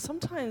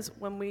Sometimes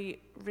when we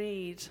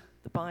read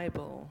the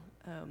Bible,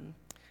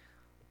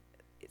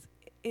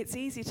 it's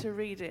easy to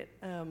read it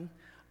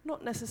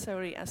not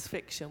necessarily as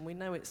fiction. We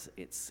know it's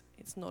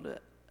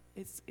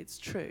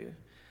true,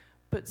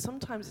 but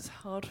sometimes it's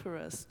hard for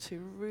us to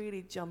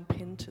really jump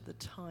into the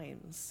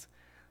times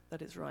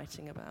that it's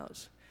writing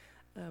about.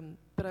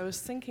 But I was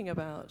thinking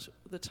about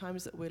the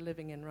times that we're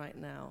living in right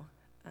now,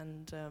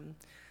 and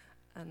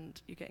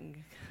you're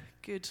getting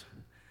good,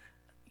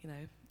 you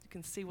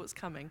can see what's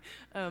coming.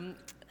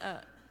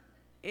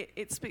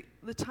 It's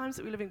the times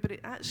that we're living, but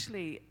it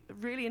actually,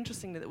 really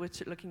interesting that we're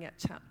looking at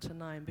chapter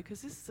 9,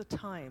 because this is a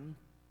time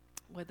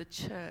where the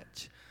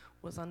church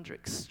was under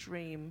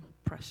extreme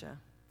pressure,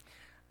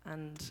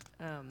 and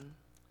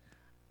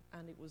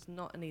it was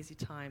not an easy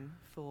time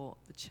for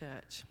the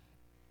church.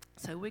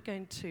 So we're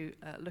going to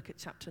look at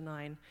chapter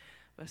 9,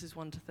 verses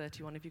 1 to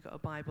 31. If you've got a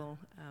Bible,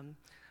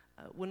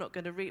 we're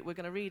going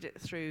to read it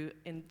through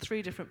in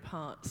 3 different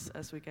parts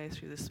as we go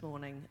through this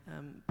morning.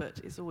 But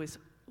it's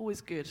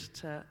always good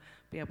to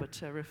be able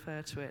to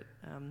refer to it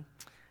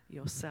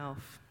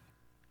yourself.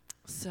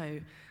 So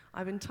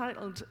I've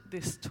entitled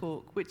this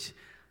talk, which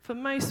for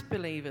most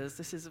believers,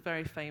 this is a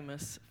very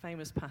famous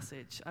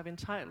passage. I've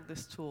entitled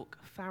this talk,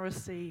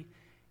 Pharisee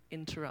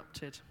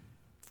Interrupted.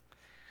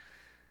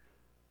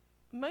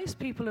 Most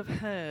people have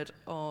heard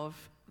of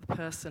the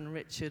person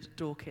Richard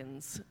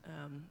Dawkins,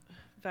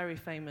 very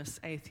famous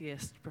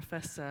atheist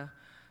professor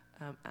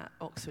at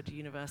Oxford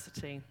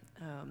University,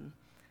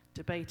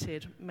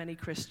 debated many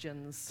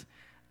Christians,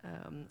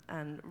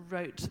 and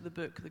wrote the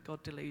book The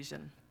God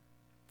Delusion.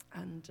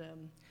 And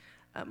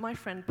my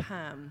friend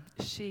Pam,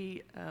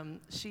 she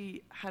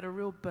had a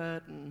real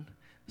burden,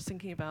 was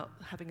thinking about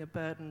having a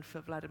burden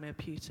for Vladimir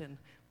Putin,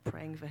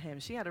 praying for him.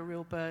 She had a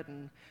real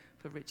burden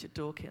for Richard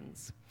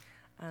Dawkins.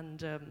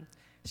 And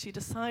she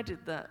decided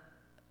that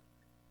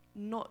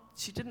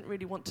she didn't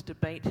really want to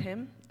debate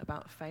him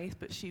about faith,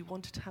 but she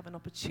wanted to have an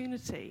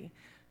opportunity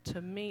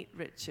to meet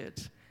Richard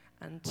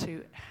and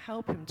to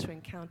help him to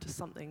encounter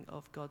something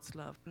of God's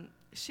love. And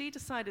she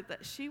decided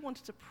that she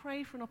wanted to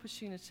pray for an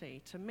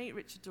opportunity to meet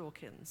Richard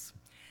Dawkins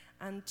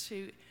and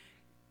to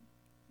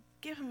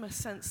give him a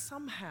sense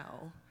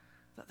somehow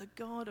that the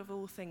God of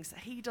all things that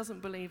he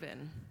doesn't believe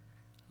in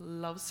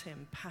loves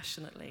him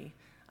passionately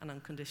and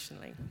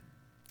unconditionally.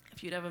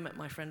 If you'd ever met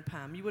my friend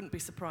Pam, you wouldn't be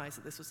surprised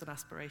that this was an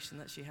aspiration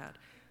that she had.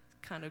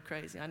 Kind of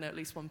crazy. I know at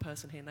least one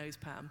person here knows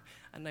Pam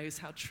and knows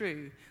how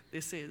true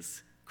this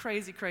is.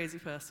 Crazy, crazy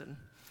person.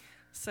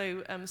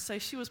 So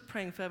she was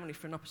praying fervently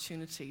for an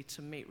opportunity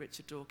to meet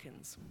Richard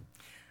Dawkins.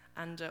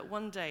 And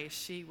one day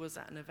she was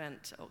at an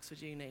event at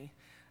Oxford Uni.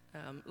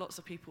 Lots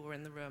of people were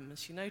in the room, and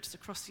she noticed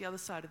across the other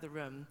side of the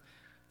room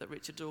that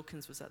Richard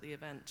Dawkins was at the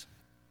event.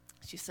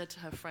 She said to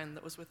her friend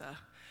that was with her,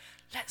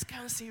 "Let's go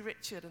and see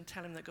Richard and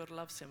tell him that God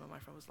loves him." And my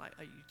friend was like,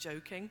 "Are you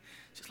joking?"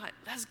 She's like,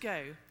 "Let's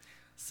go."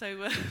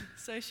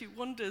 So she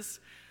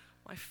wanders,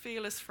 my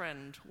fearless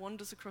friend,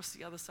 wanders across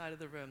the other side of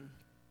the room,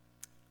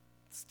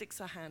 sticks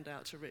her hand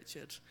out to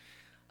Richard.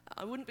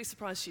 I wouldn't be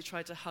surprised she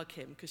tried to hug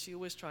him, because she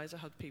always tries to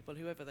hug people,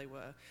 whoever they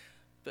were.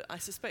 But I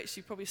suspect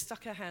she probably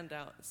stuck her hand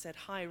out and said,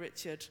 "Hi,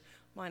 Richard,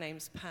 my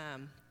name's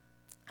Pam."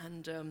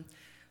 And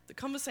the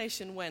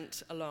conversation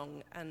went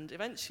along, and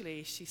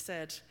eventually she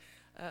said,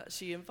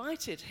 she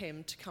invited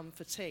him to come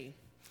for tea,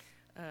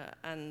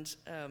 and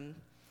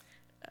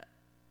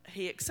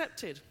he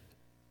accepted.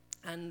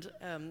 And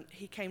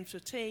he came for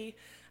tea,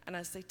 and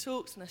as they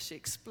talked and as she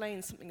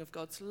explained something of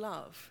God's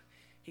love,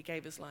 he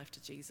gave his life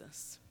to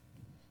Jesus.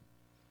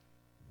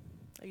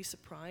 Are you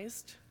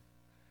surprised?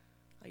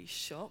 Are you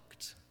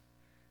shocked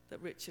that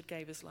Richard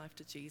gave his life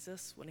to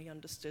Jesus when he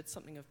understood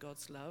something of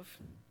God's love?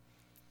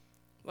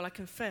 Well, I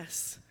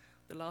confess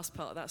the last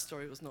part of that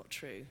story was not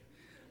true.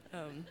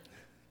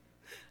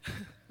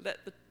 Let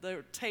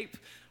the tape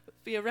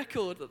be a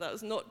record that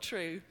was not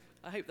true.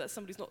 I hope that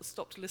somebody's not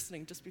stopped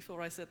listening just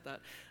before I said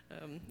that.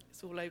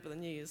 It's all over the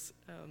news.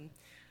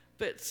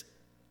 But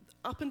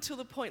up until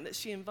the point that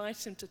she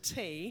invited him to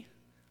tea,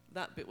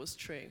 that bit was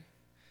true.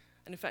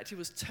 And in fact, he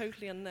was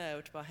totally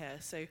unnerved by her.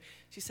 So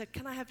she said,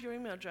 "Can I have your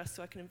email address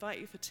so I can invite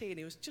you for tea?" And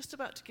he was just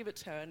about to give it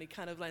to her, and he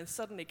kind of like,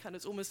 suddenly kind of,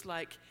 it's almost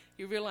like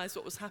he realized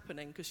what was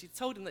happening, because she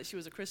told him that she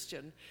was a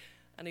Christian,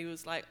 and he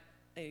was like,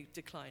 he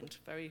declined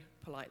very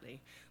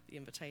politely the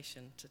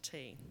invitation to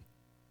tea.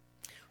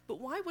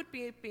 But why would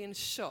we have been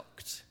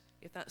shocked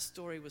if that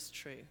story was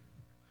true?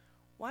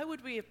 Why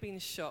would we have been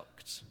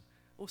shocked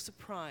or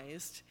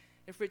surprised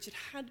if Richard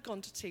had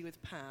gone to tea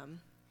with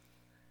Pam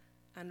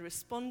and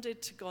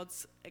responded to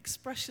God's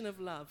expression of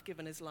love,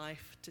 given his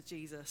life to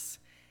Jesus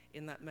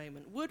in that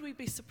moment? Would we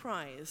be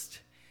surprised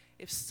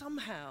if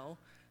somehow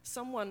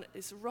someone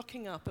is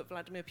rocking up at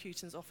Vladimir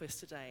Putin's office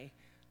today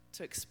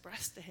to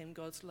express to him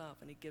God's love,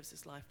 and he gives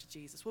his life to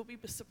Jesus? Would we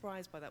be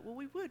surprised by that? Well,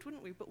 we would,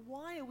 wouldn't we? But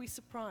why are we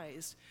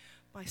surprised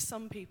by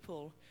some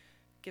people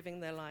giving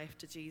their life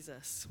to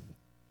Jesus?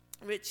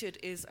 Richard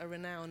is a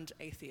renowned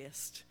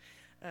atheist,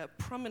 a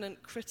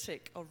prominent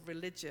critic of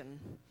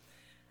religion,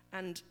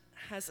 and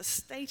has a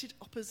stated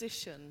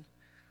opposition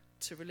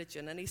to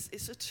religion. And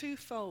it's a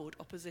twofold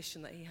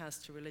opposition that he has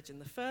to religion.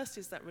 The first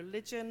is that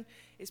religion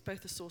is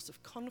both a source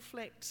of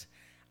conflict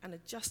and a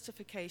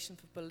justification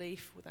for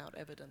belief without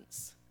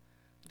evidence.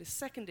 But his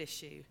second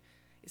issue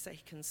is that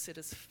he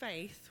considers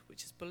faith,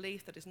 which is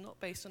belief that is not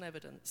based on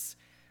evidence,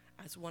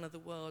 as one of the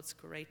world's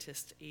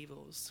greatest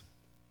evils.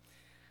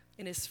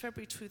 In his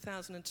February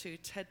 2002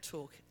 TED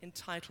Talk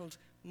entitled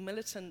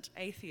Militant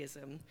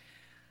Atheism,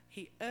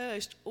 he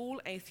urged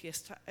all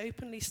atheists to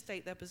openly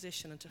state their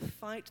position and to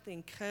fight the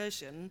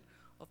incursion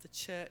of the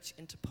church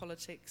into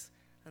politics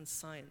and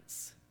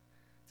science.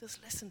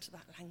 Just listen to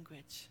that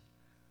language.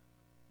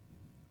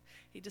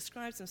 He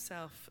describes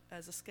himself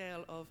as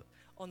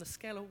on the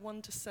scale of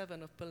 1 to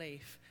 7 of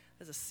belief,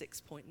 as a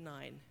 6.9.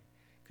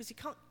 Because you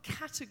can't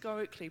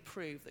categorically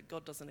prove that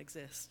God doesn't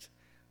exist.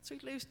 So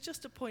he leaves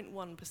just a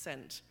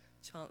 0.1%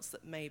 chance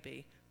that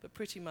maybe, but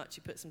pretty much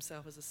he puts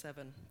himself as a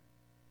 7.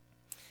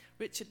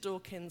 Richard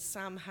Dawkins,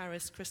 Sam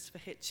Harris, Christopher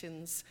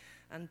Hitchens,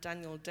 and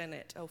Daniel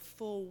Dennett are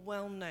 4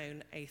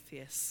 well-known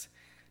atheists,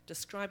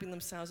 describing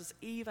themselves as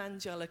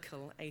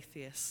evangelical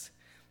atheists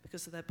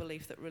because of their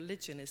belief that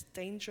religion is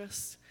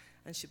dangerous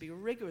and should be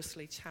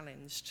rigorously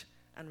challenged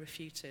and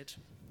refuted.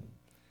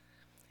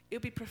 It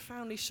would be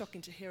profoundly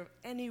shocking to hear of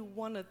any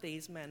one of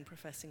these men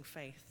professing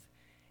faith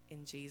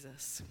in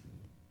Jesus.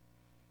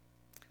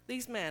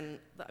 These men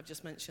that I've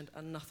just mentioned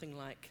are nothing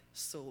like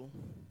Saul.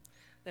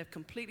 They have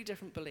completely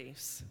different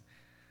beliefs,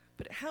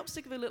 but it helps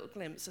to give a little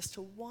glimpse as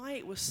to why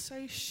it was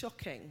so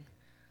shocking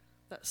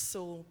that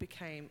Saul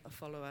became a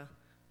follower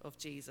of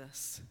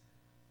Jesus.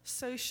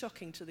 So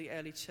shocking to the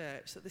early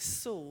church that this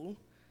Saul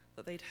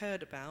that they'd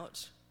heard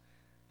about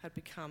had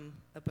become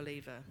a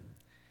believer.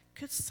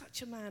 Could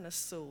such a man as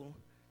Saul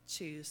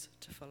choose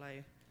to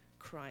follow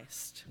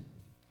Christ?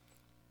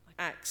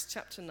 Acts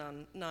chapter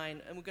 9,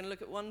 and we're going to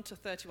look at 1 to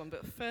 31,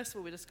 but first of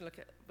all, we're just going to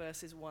look at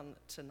verses 1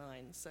 to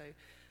 9. So,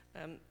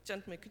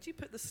 gentlemen, could you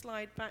put the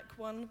slide back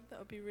one? That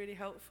would be really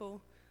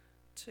helpful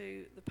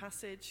to the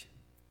passage.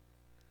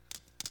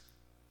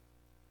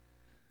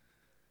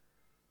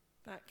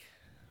 Back.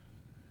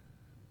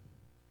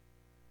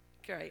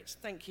 Great,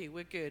 thank you,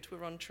 we're good,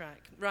 we're on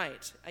track.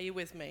 Right, are you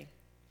with me?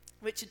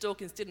 Richard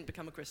Dawkins didn't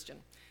become a Christian.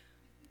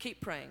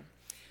 Keep praying.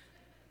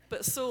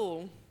 But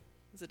Saul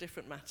is a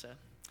different matter.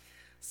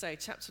 So,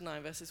 chapter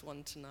 9, verses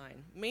 1 to 9.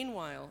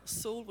 Meanwhile,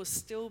 Saul was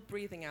still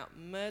breathing out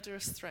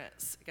murderous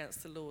threats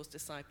against the Lord's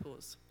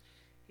disciples.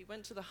 He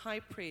went to the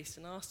high priest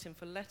and asked him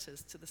for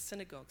letters to the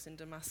synagogues in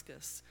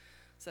Damascus,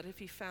 so that if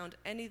he found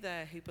any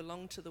there who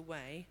belonged to the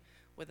way,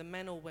 whether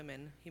men or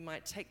women, he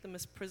might take them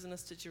as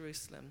prisoners to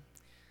Jerusalem.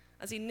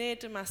 As he neared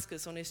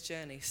Damascus on his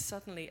journey,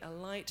 suddenly a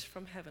light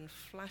from heaven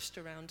flashed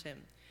around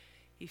him.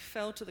 He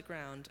fell to the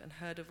ground and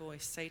heard a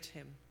voice say to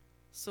him,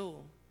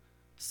 "Saul,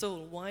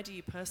 Saul, why do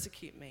you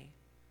persecute me?"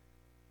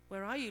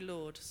 "Where are you,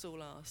 Lord?"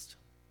 Saul asked.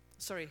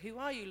 "Who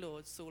are you,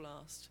 Lord?" Saul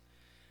asked.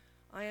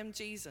 "I am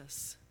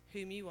Jesus,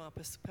 whom you are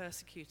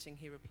persecuting,"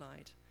 he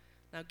replied.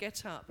 "Now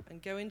get up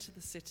and go into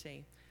the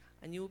city,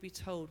 and you will be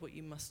told what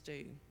you must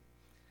do."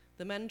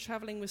 The men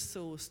traveling with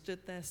Saul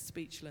stood there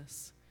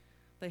speechless.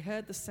 They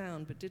heard the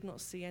sound but did not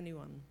see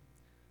anyone.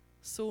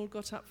 Saul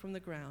got up from the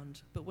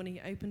ground, but when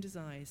he opened his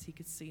eyes, he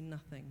could see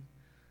nothing.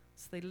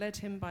 So they led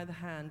him by the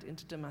hand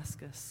into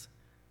Damascus.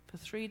 For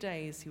 3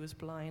 days he was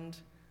blind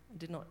and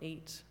did not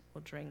eat or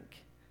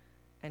drink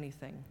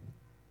anything.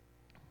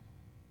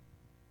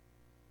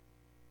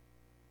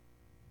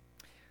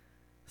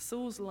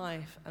 Saul's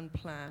life and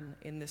plan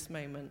in this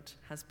moment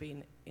has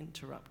been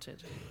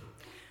interrupted.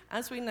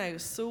 As we know,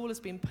 Saul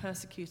has been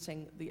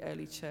persecuting the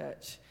early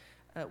church.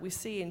 We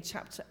see in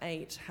chapter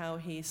 8 how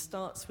he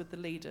starts with the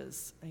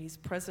leaders. He's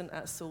present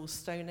at Saul's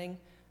stoning,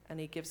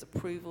 and he gives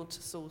approval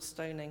to Saul's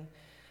stoning.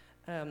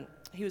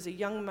 He was a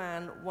young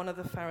man, one of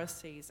the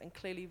Pharisees, and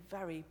clearly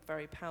very,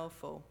 very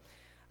powerful.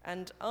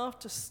 And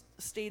after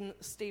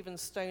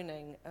Stephen's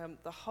stoning,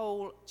 the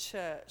whole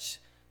church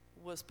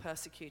was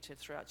persecuted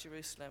throughout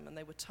Jerusalem, and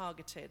they were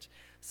targeted.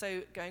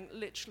 So going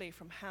literally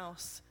from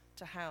house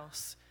to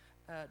house,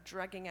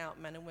 dragging out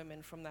men and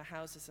women from their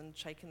houses and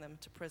taking them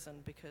to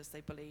prison because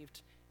they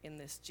believed in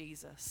this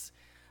Jesus.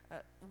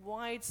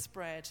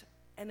 Widespread,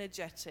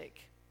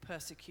 energetic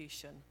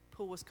persecution.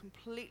 Paul was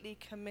completely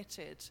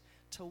committed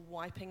to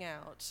wiping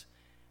out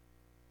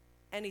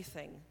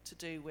anything to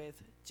do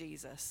with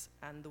Jesus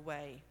and the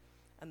way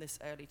and this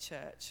early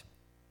church.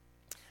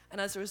 And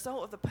as a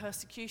result of the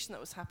persecution that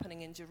was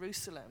happening in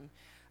Jerusalem,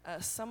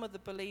 some of the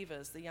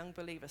believers, the young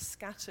believers,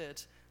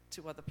 scattered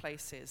to other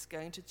places,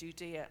 going to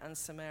Judea and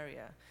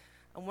Samaria.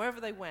 And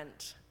wherever they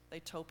went, they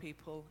told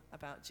people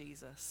about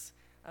Jesus.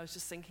 I was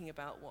just thinking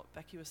about what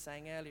Becky was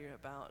saying earlier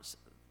about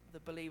the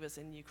believers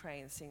in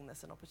Ukraine seeing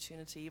this an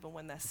opportunity, even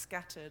when they're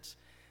scattered,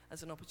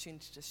 as an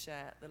opportunity to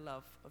share the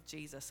love of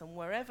Jesus. And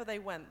wherever they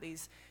went,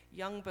 these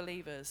young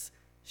believers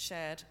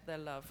shared their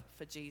love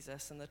for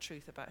Jesus and the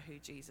truth about who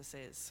Jesus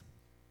is.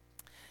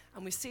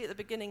 And we see at the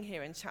beginning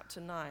here in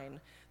chapter 9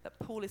 that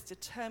Paul is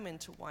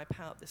determined to wipe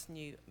out this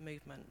new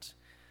movement.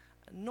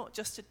 Not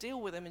just to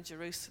deal with them in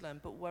Jerusalem,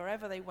 but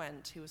wherever they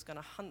went, he was going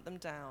to hunt them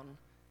down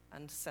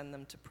and send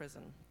them to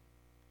prison,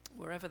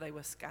 wherever they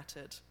were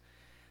scattered.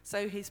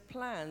 So his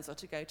plans are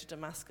to go to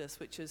Damascus,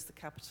 which is the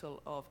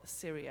capital of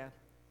Syria.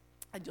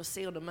 And you'll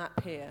see on a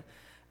map here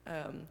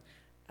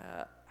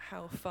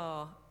how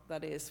far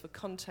that is. For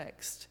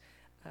context,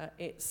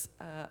 it's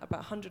about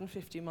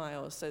 150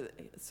 miles.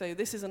 So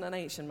this isn't an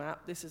ancient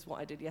map. This is what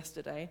I did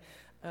yesterday.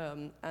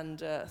 And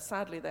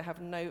sadly, they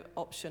have no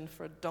option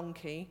for a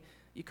donkey.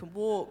 You can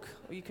walk,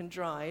 or you can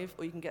drive,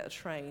 or you can get a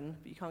train,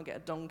 but you can't get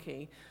a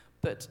donkey.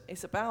 But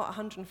it's about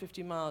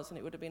 150 miles, and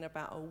it would have been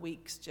about a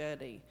week's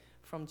journey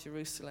from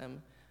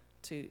Jerusalem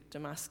to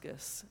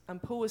Damascus.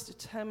 And Paul was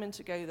determined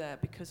to go there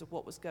because of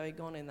what was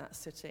going on in that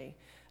city,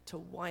 to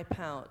wipe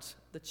out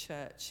the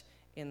church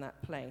in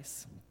that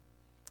place.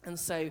 And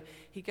so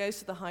he goes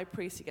to the high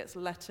priest, he gets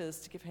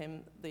letters to give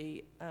him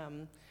the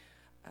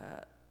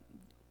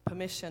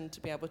permission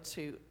to be able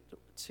to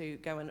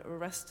go and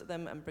arrest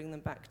them and bring them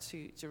back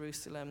to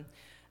Jerusalem.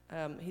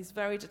 He's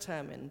very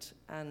determined,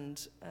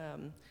 and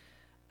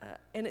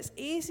it's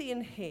easy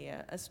in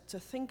here as to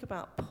think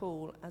about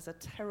Paul as a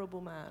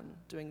terrible man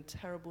doing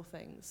terrible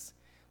things.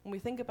 When we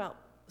think about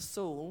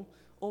Saul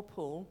or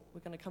Paul,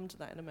 we're going to come to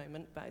that in a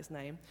moment about his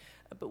name,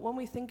 but when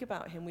we think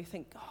about him, we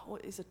think, oh,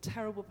 he's a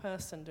terrible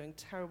person doing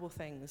terrible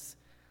things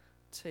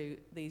to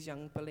these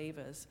young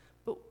believers.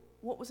 But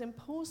what was in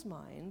Paul's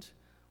mind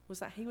was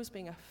that he was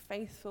being a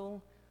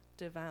faithful,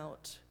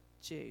 devout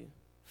Jew,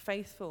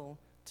 faithful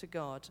to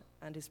God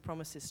and his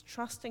promises,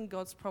 trusting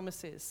God's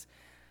promises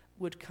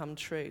would come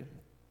true.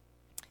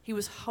 He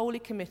was wholly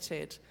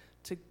committed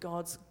to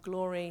God's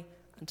glory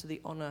and to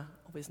the honor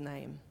of his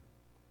name.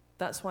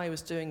 That's why he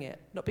was doing it,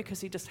 not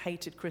because he just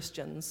hated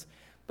Christians,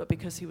 but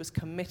because he was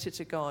committed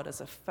to God as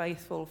a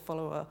faithful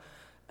follower,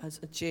 as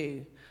a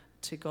Jew,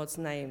 to God's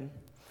name.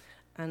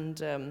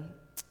 And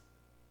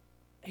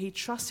he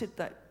trusted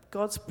that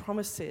God's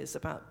promises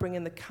about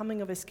bringing the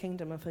coming of his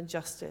kingdom of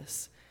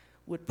justice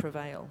would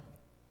prevail.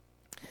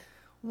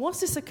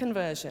 Was this a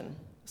conversion?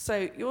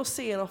 So you'll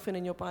see, and often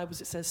in your Bibles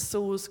it says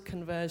Saul's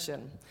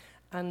conversion.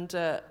 And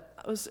I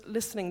was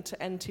listening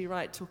to N.T.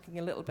 Wright talking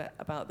a little bit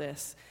about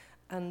this.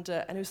 And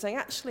he was saying,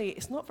 actually,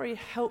 it's not very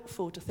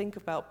helpful to think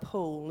about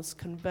Paul's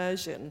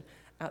conversion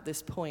at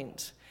this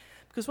point.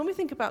 Because when we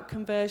think about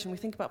conversion, we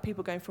think about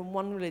people going from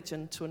one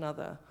religion to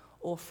another,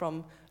 or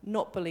from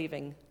not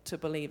believing, to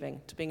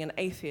being an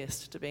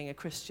atheist, to being a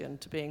Christian,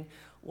 to being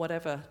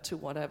whatever to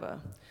whatever.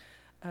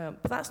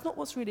 But that's not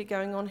what's really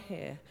going on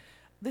here.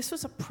 This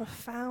was a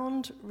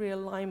profound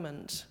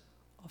realignment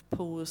of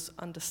Paul's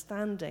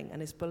understanding and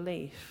his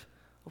belief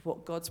of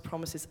what God's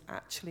promises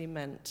actually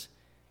meant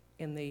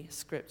in the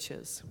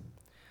scriptures.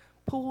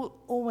 Paul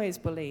always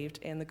believed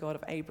in the God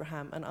of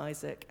Abraham and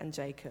Isaac and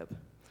Jacob.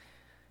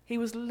 He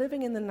was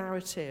living in the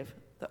narrative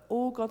that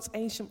all God's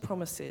ancient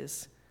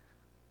promises,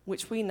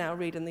 which we now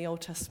read in the Old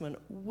Testament,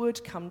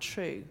 would come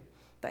true,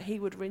 that he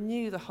would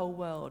renew the whole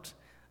world,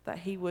 that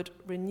he would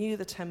renew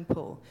the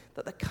temple,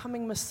 that the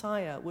coming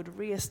Messiah would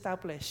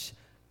reestablish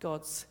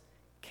God's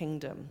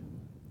kingdom.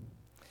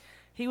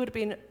 He would have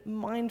been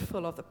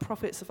mindful of the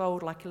prophets of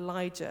old like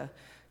Elijah,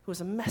 who was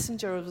a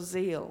messenger of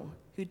zeal,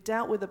 who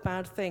dealt with the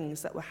bad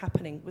things that were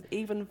happening with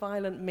even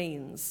violent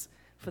means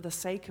for the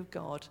sake of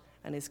God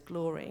and his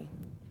glory.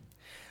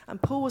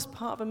 And Paul was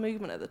part of a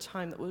movement at the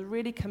time that was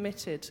really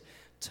committed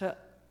to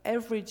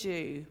every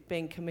Jew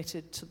being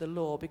committed to the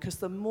law, because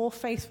the more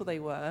faithful they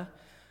were,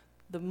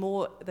 the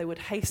more they would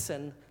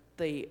hasten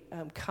the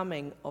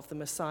coming of the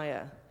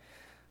Messiah.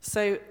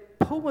 So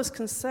Paul was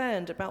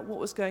concerned about what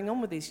was going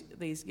on with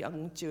these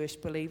young Jewish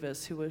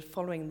believers who were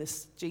following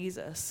this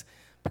Jesus,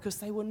 because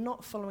they were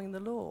not following the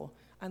law,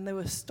 and they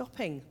were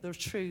stopping the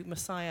true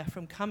Messiah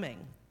from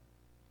coming.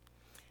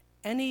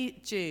 Any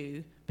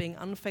Jew being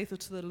unfaithful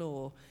to the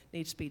law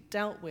needs to be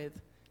dealt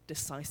with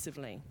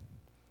decisively.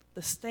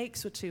 The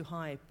stakes were too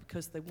high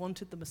because they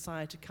wanted the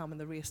Messiah to come and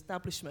the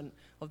reestablishment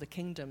of the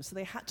kingdom, so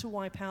they had to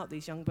wipe out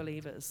these young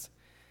believers.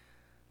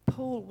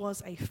 Paul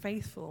was a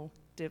faithful,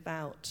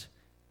 devout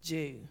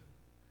Jew,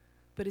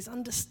 but his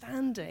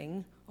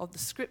understanding of the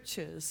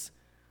scriptures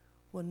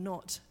were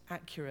not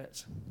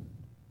accurate.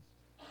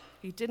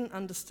 He didn't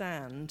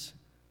understand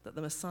that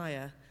the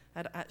Messiah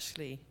had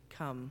actually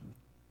come.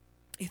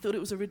 He thought it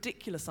was a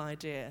ridiculous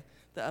idea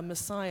that a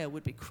Messiah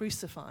would be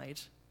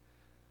crucified.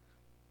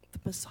 The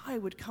Messiah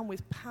would come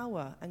with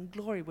power and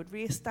glory, would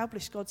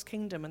reestablish God's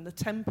kingdom and the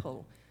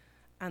temple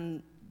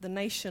and the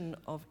nation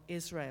of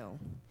Israel.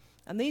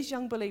 And these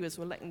young believers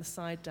were letting the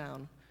side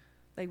down.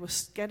 They were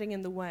getting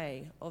in the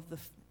way of the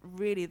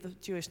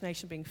Jewish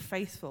nation being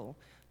faithful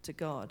to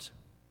God.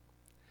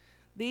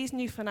 These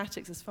new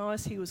fanatics, as far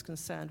as he was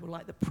concerned, were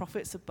like the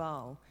prophets of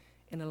Baal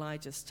in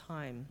Elijah's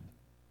time.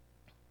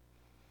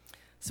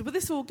 So with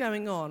this all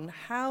going on,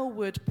 how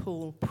would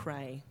Paul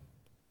pray?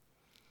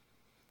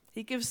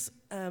 He gives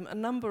a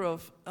number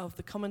of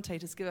the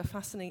commentators give a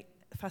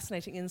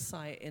fascinating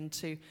insight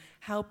into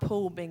how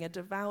Paul, being a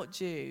devout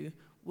Jew,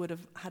 would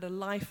have had a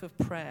life of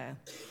prayer.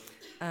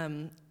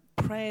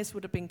 Prayers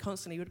would have been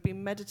constantly, he would have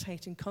been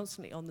meditating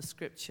constantly on the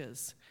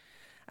scriptures.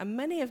 And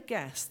many have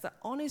guessed that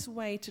on his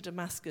way to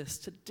Damascus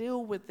to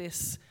deal with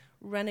this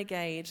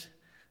renegade,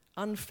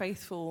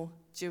 unfaithful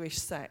Jewish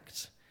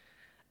sect,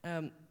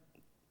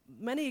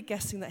 many are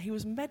guessing that he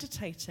was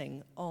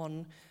meditating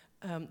on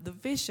the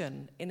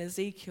vision in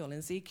Ezekiel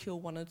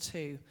 1 and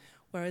 2,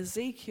 where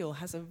Ezekiel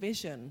has a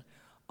vision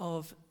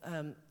of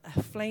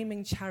a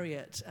flaming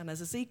chariot. And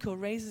as Ezekiel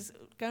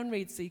go and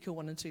read Ezekiel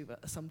 1 and 2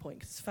 at some point,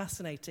 because it's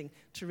fascinating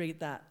to read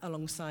that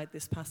alongside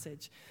this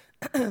passage.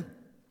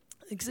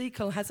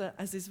 Ezekiel has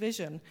this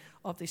vision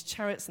of these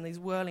chariots and these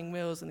whirling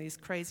wheels and these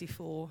crazy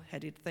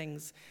four-headed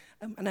things.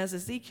 And as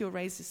Ezekiel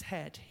raises his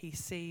head, he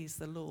sees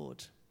the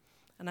Lord.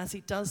 And as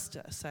he does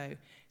so,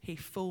 he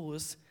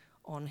falls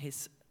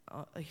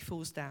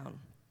down.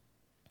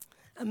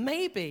 And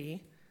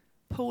maybe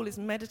Paul is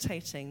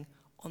meditating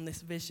on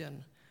this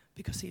vision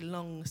because he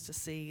longs to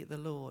see the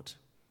Lord.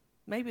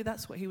 Maybe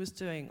that's what he was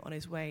doing on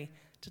his way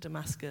to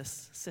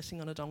Damascus,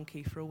 sitting on a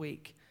donkey for a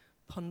week,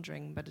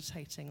 pondering,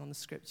 meditating on the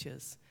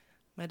scriptures,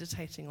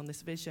 meditating on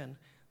this vision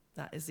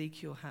that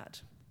Ezekiel had.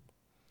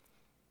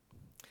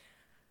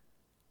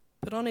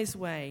 But on his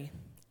way,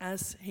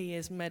 as he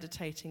is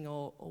meditating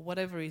or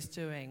whatever he's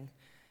doing,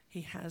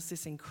 he has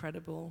this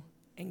incredible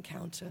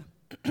encounter.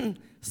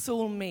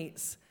 Saul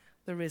meets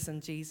the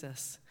risen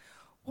Jesus.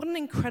 What an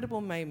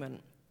incredible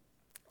moment.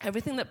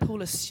 Everything that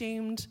Paul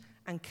assumed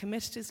and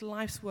committed his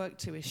life's work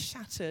to is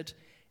shattered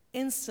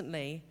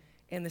instantly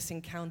in this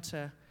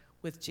encounter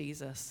with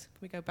Jesus.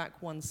 Can we go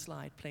back one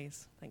slide,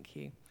 please? Thank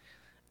you.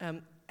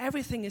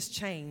 Everything is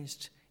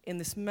changed in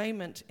this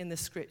moment in the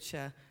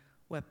scripture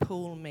where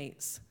Paul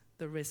meets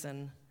the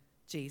risen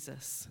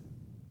Jesus.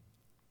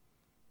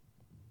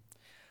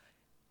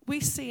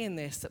 We see in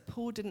this that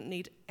Paul didn't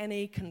need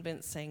any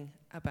convincing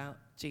about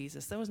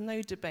Jesus. There was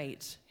no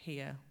debate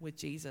here with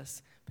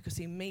Jesus because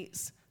he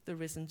meets the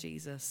risen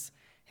Jesus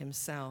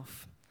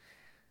himself.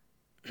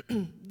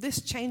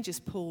 This changes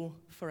Paul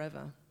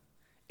forever.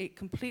 It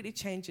completely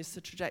changes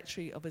the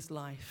trajectory of his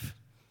life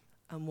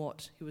and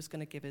what he was going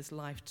to give his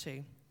life to.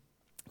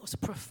 It was a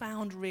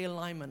profound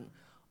realignment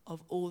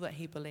of all that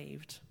he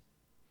believed.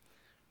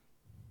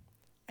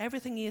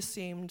 Everything he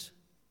assumed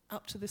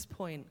up to this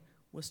point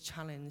was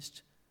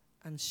challenged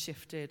and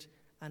shifted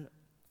and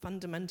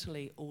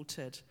fundamentally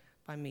altered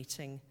by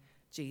meeting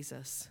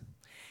Jesus.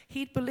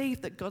 He'd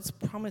believed that God's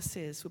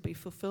promises would be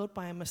fulfilled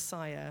by a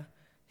Messiah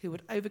who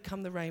would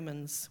overcome the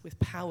Romans with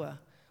power,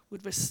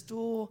 would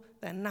restore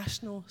their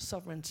national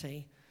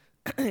sovereignty.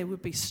 It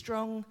would be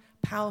strong,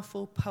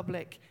 powerful,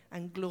 public,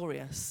 and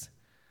glorious.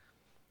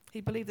 He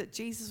believed that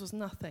Jesus was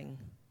nothing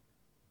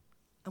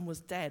and was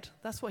dead.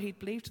 That's what he'd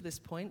believed to this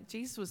point.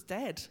 Jesus was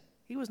dead.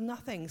 He was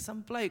nothing.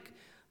 Some bloke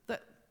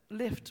that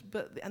lived,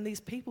 and these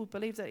people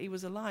believed that he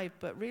was alive,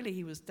 but really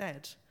he was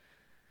dead.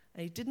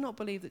 And he did not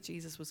believe that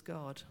Jesus was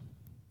God.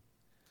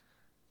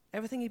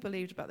 Everything he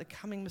believed about the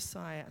coming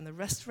Messiah and the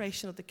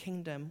restoration of the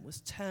kingdom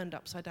was turned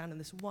upside down in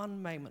this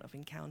one moment of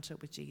encounter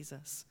with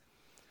Jesus.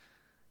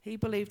 He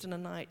believed in a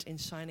knight in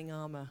shining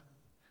armor,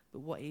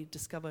 but what he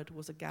discovered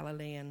was a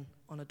Galilean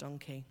on a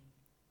donkey.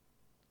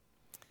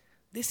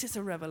 This is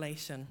a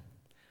revelation.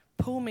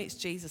 Paul meets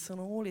Jesus in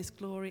all his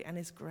glory and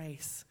his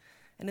grace.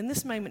 And in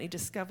this moment, he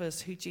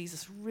discovers who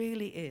Jesus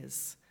really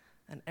is,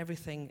 and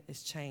everything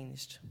is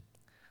changed.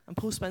 And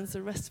Paul spends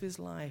the rest of his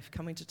life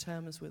coming to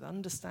terms with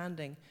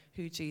understanding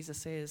who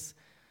Jesus is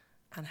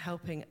and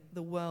helping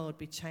the world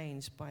be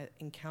changed by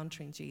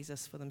encountering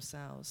Jesus for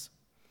themselves.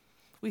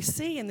 We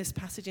see in this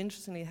passage,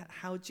 interestingly,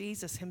 how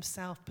Jesus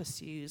himself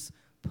pursues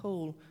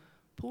Paul.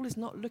 Paul is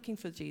not looking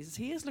for Jesus.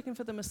 He is looking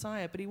for the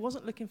Messiah, but he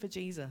wasn't looking for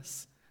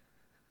Jesus.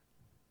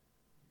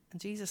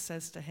 And Jesus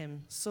says to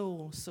him,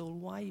 "Saul, Saul,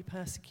 why are you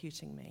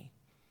persecuting me?"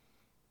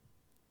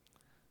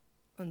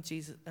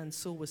 And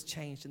Saul was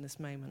changed in this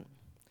moment.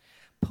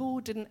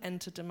 Paul didn't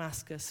enter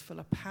Damascus full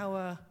of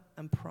power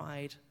and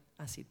pride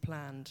as he'd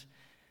planned.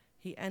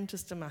 He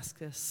enters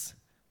Damascus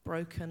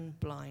broken,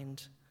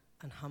 blind,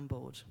 and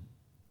humbled.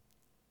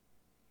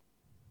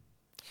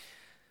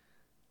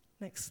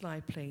 Next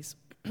slide, please.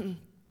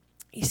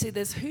 You see,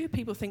 there's who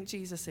people think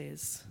Jesus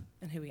is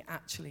and who he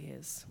actually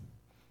is.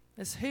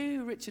 There's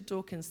who Richard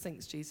Dawkins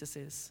thinks Jesus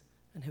is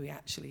and who he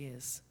actually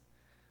is.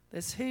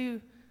 There's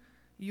who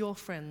your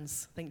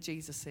friends think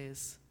Jesus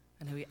is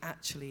and who he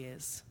actually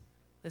is.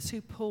 There's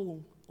who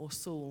Paul or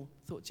Saul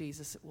thought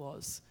Jesus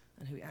was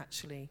and who he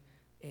actually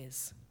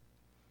is.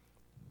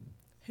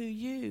 Who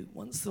you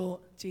once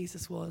thought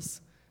Jesus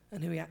was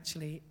and who he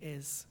actually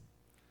is.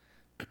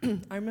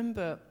 I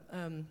remember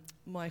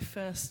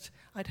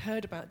I'd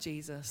heard about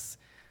Jesus,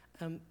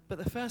 but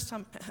the first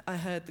time I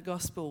heard the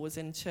gospel was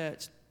in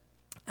church,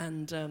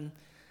 and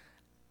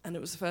it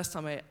was the first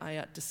time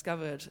I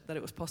discovered that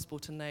it was possible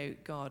to know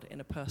God in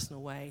a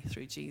personal way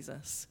through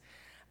Jesus.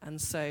 And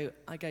so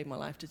I gave my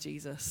life to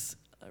Jesus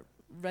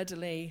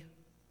readily,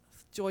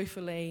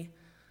 joyfully.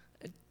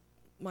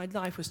 My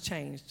life was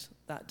changed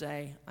that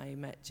day I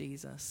met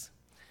Jesus.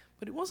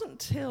 But it wasn't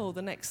until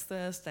the next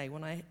Thursday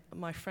when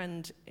my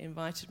friend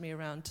invited me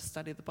around to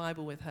study the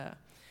Bible with her.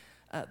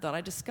 that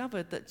I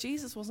discovered that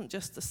Jesus wasn't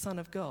just the Son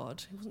of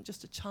God, he wasn't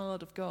just a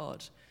child of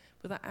God,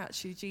 but that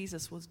actually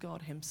Jesus was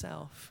God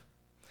himself.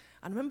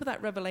 And remember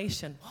that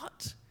revelation.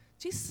 What?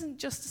 Jesus isn't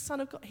just the Son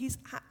of God, he's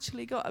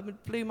actually God.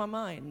 It blew my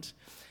mind.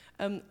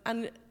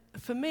 And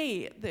for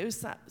me, there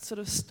was that sort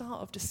of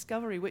start of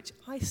discovery, which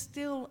I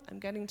still am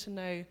getting to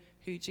know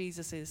who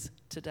Jesus is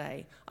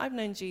today. I've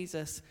known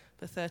Jesus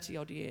for 30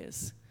 odd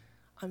years.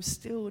 I'm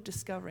still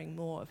discovering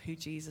more of who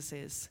Jesus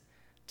is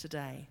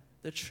today,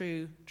 the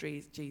true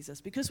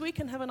Jesus. Because we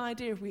can have an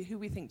idea of who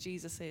we think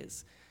Jesus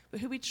is, but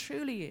who he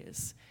truly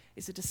is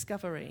a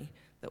discovery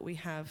that we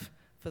have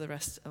for the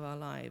rest of our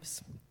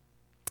lives.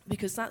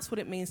 Because that's what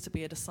it means to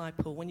be a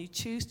disciple. When you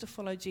choose to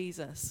follow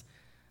Jesus,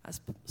 as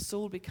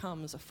Saul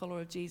becomes a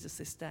follower of Jesus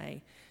this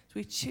day, so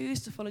we choose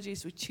to follow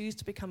Jesus, we choose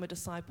to become a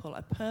disciple,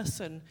 a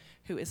person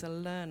who is a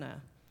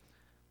learner,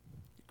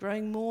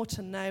 growing more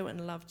to know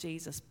and love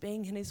Jesus,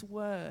 being in his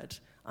word,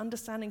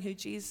 understanding who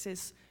Jesus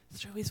is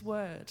through his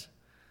word,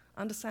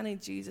 understanding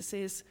Jesus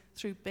is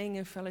through being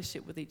in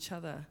fellowship with each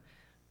other,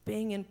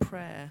 being in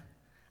prayer,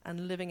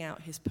 and living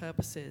out his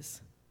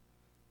purposes.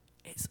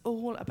 It's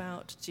all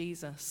about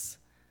Jesus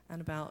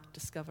and about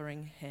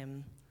discovering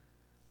him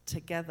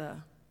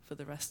together for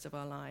the rest of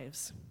our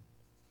lives.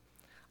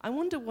 I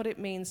wonder what it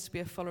means to be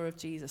a follower of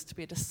Jesus, to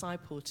be a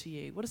disciple to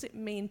you. What does it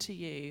mean to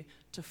you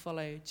to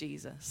follow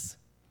Jesus?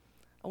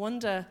 I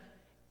wonder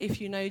if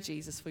you know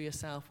Jesus for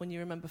yourself, when you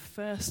remember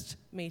first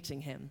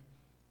meeting him,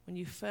 when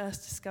you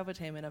first discovered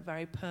him in a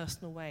very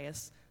personal way,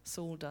 as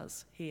Saul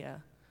does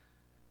here.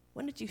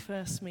 When did you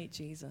first meet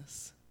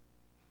Jesus?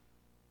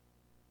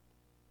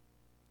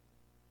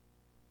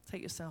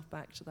 Take yourself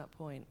back to that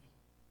point.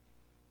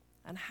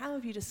 And how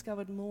have you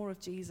discovered more of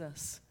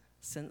Jesus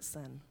since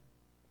then?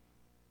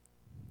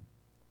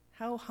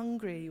 How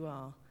hungry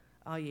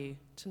are you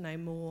to know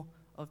more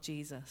of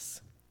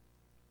Jesus?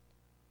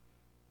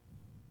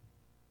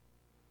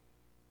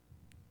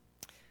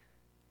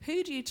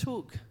 Who do you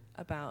talk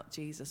about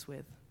Jesus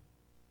with?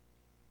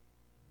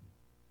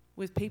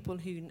 With people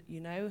who you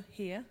know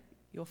here,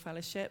 your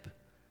fellowship?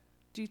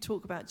 Do you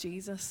talk about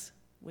Jesus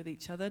with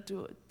each other?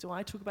 Do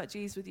I talk about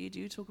Jesus with you? Do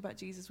you talk about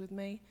Jesus with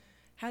me?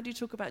 How do you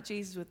talk about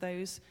Jesus with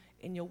those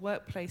in your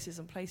workplaces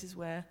and places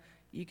where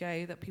you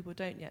go that people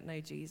don't yet know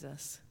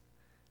Jesus?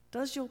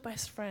 Does your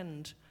best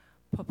friend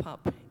pop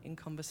up in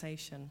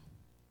conversation?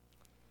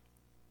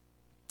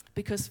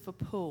 Because for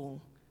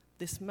Paul,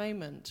 this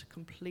moment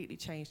completely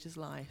changed his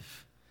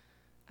life.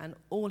 And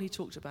all he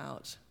talked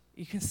about,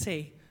 you can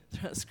see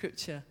throughout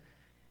Scripture,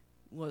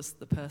 was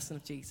the person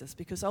of Jesus.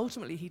 Because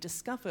ultimately he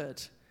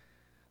discovered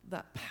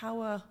that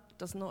power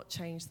does not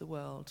change the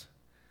world,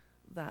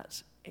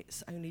 that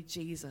it's only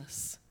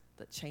Jesus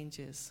that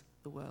changes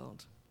the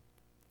world.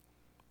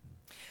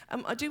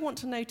 I do want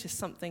to notice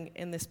something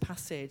in this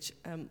passage.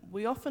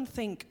 We often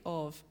think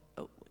of,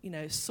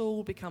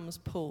 Saul becomes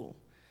Paul.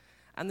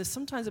 And there's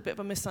sometimes a bit of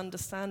a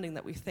misunderstanding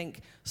that we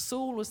think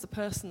Saul was the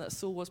person that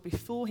Saul was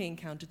before he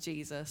encountered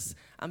Jesus,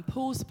 and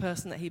Paul's the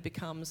person that he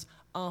becomes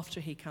after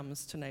he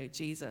comes to know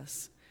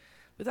Jesus.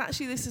 But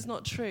actually, this is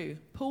not true.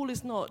 Paul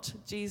is not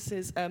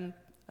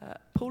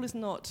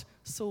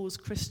Saul's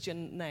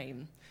Christian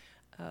name.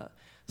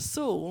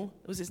 Saul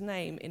was his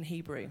name in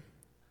Hebrew.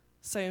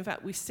 So in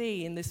fact, we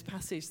see in this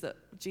passage that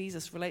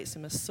Jesus relates to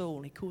him as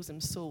Saul. He calls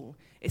him Saul.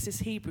 It's his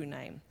Hebrew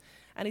name.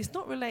 And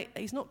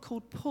he's not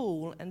called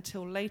Paul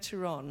until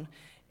later on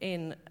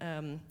in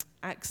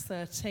Acts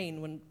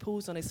 13, when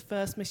Paul's on his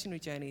first missionary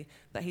journey,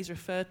 that he's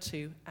referred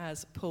to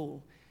as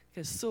Paul.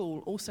 Because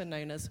Saul, also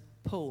known as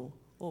Paul,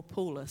 or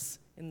Paulus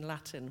in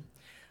Latin.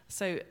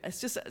 So it's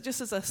just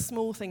as a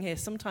small thing here,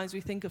 sometimes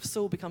we think of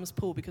Saul becomes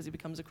Paul because he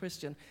becomes a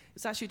Christian.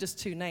 It's actually just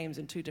two names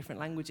in two different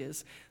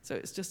languages. So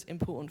it's just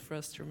important for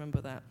us to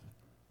remember that.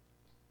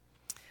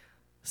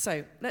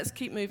 So let's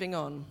keep moving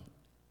on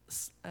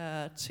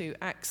to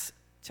Acts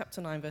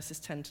chapter 9, verses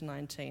 10 to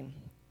 19. I'm going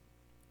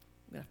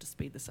to have to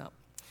speed this up.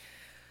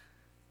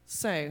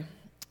 So,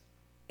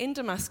 in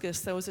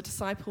Damascus, there was a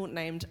disciple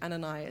named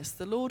Ananias.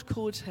 The Lord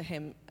called to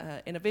him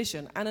in a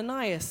vision.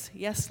 Ananias,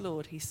 yes,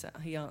 Lord,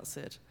 he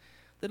answered.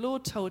 The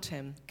Lord told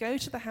him, go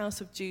to the house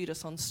of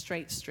Judas on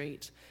Straight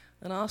Street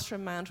and ask for a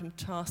man from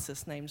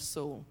Tarsus named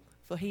Saul,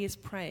 for he is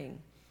praying.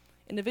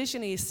 In a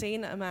vision, he has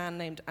seen a man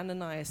named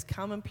Ananias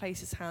come and place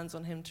his hands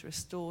on him to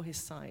restore his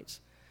sight.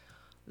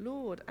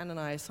 Lord,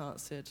 Ananias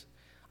answered,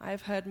 I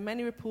have heard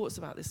many reports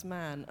about this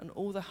man and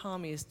all the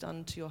harm he has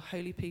done to your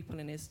holy people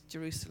in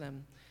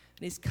Jerusalem.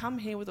 And he's come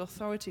here with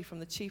authority from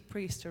the chief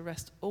priest to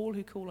arrest all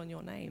who call on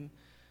your name.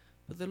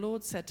 But the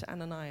Lord said to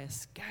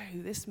Ananias, go,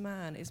 this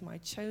man is my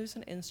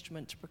chosen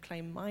instrument to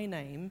proclaim my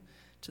name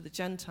to the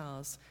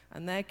Gentiles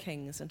and their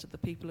kings and to the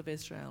people of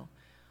Israel.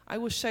 I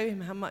will show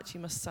him how much he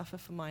must suffer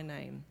for my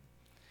name.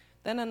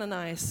 Then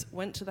Ananias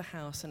went to the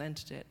house and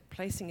entered it.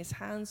 Placing his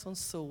hands on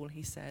Saul,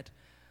 he said,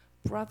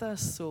 Brother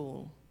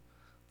Saul,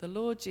 the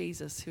Lord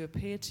Jesus, who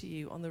appeared to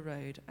you on the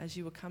road as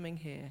you were coming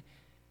here,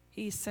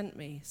 he sent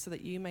me so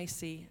that you may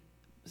see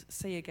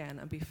again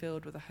and be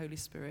filled with the Holy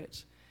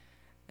Spirit.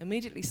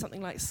 Immediately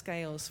something like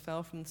scales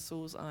fell from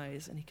Saul's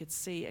eyes, and he could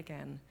see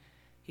again.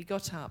 He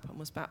got up and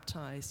was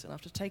baptized, and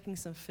after taking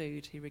some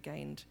food, he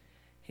regained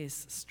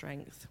his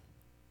strength.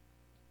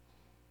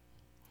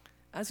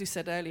 As we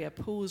said earlier,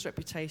 Saul's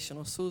reputation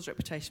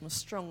was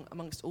strong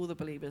amongst all the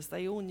believers.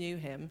 They all knew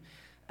him.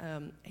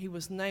 He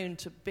was known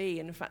to be,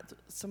 and in fact,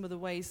 some of the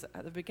ways that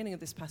at the beginning of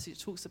this passage it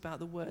talks about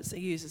the words they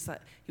use is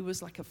that he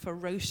was like a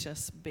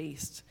ferocious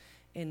beast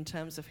in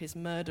terms of his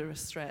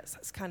murderous threats.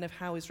 That's kind of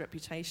how his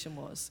reputation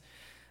was.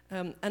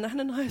 And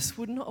Ananias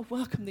would not have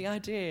welcomed the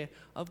idea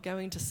of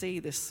going to see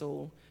this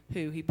Saul,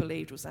 who he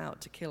believed was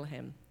out to kill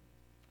him.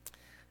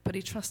 But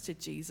he trusted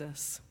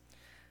Jesus.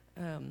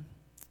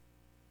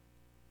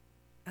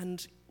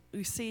 And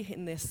we see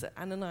in this that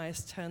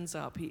Ananias turns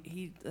up.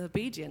 He's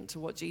obedient to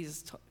what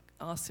Jesus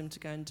asked him to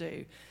go and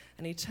do.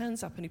 And he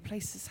turns up and he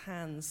places his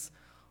hands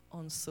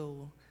on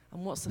Saul.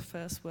 And what's the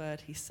first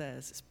word he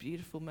says? It's a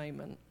beautiful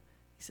moment.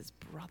 He says,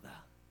 brother.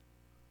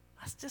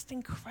 That's just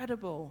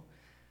incredible.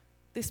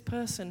 This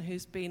person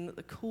who's been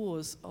the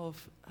cause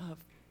of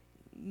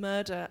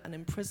murder and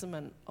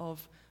imprisonment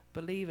of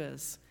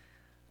believers,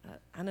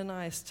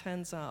 Ananias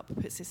turns up,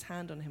 puts his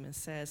hand on him and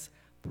says,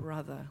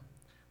 brother.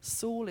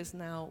 Saul is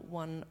now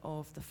one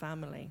of the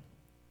family.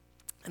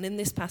 And in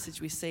this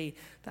passage we see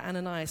that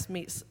Ananias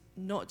meets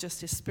not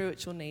just his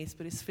spiritual needs,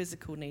 but his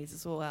physical needs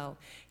as well.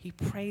 He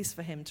prays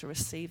for him to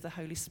receive the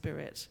Holy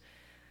Spirit.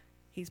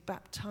 He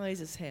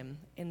baptizes him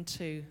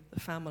into the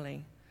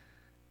family,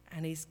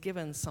 and he's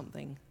given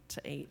something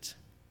to eat.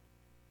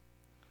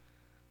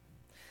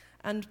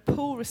 And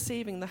Paul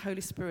receiving the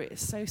Holy Spirit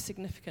is so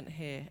significant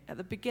here. At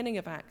the beginning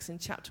of Acts, in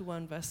chapter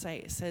 1, verse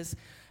 8, it says,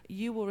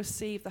 you will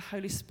receive the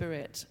Holy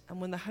Spirit, and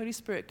when the Holy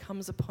Spirit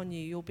comes upon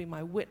you, you'll be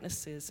my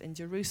witnesses in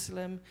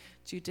Jerusalem,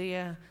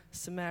 Judea,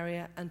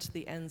 Samaria, and to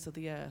the ends of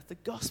the earth. The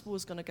gospel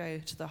was going to go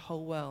to the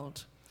whole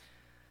world.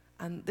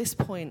 And at this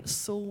point,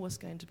 Saul was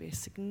going to be a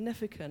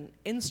significant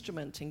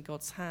instrument in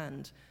God's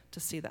hand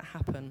to see that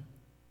happen.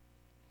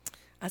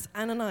 As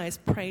Ananias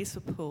prays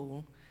for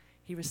Paul,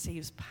 he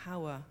receives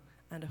power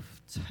and a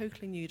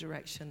totally new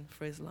direction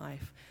for his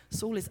life.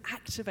 Saul is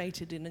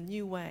activated in a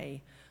new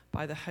way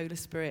by the Holy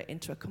Spirit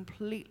into a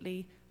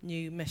completely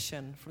new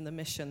mission from the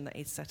mission that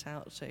he'd set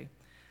out to.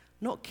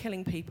 Not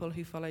killing people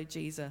who follow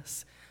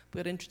Jesus,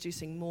 but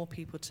introducing more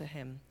people to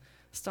him,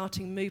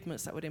 starting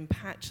movements that would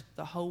impact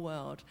the whole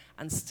world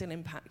and still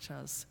impact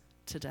us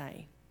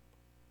today.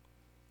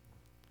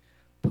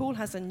 Paul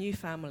has a new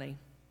family.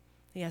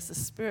 He has the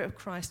Spirit of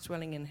Christ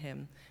dwelling in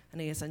him,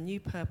 and he has a new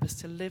purpose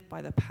to live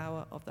by the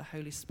power of the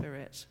Holy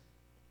Spirit.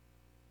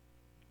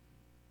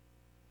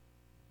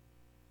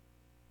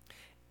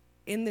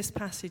 In this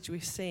passage, we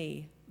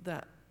see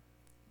that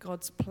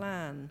God's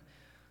plan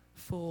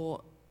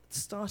for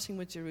starting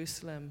with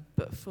Jerusalem,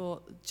 but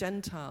for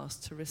Gentiles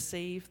to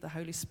receive the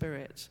Holy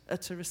Spirit,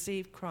 to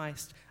receive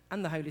Christ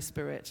and the Holy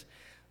Spirit,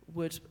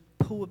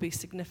 Paul would be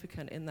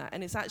significant in that.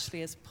 And it's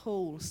actually as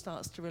Paul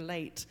starts to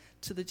relate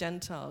to the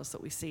Gentiles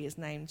that we see his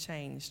name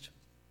changed.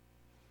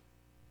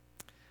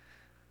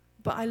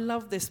 But I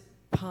love this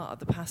part of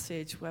the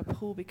passage where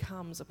Paul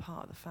becomes a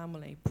part of the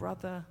family,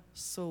 brother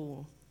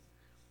Saul.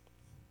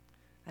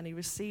 And he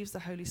receives the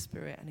Holy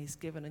Spirit and he's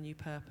given a new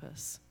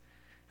purpose.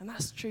 And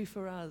that's true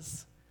for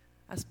us.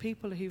 As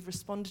people who've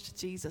responded to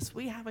Jesus,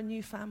 we have a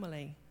new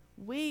family.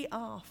 We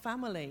are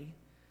family.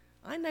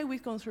 I know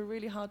we've gone through a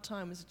really hard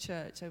time as a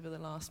church over the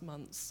last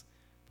months,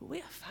 but we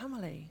are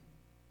family.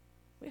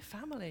 We're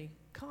family.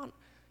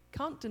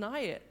 Can't deny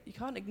it. You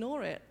can't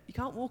ignore it. You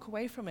can't walk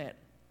away from it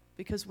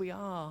because we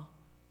are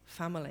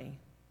family.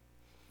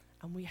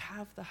 And we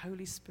have the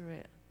Holy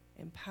Spirit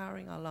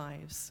empowering our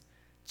lives,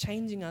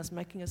 changing us,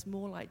 making us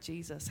more like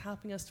Jesus,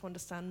 helping us to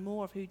understand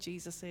more of who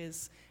Jesus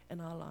is in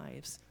our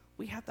lives.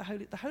 We have the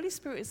Holy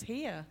Spirit is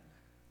here.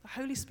 The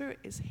Holy Spirit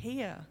is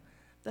here.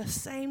 The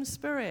same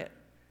Spirit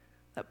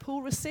that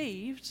Paul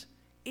received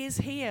is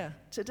here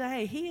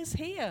today. He is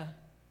here.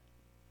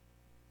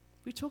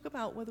 We talk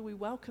about whether we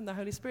welcome the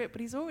Holy Spirit,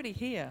 but he's already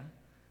here.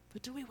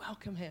 But do we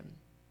welcome him?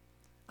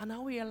 And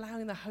are we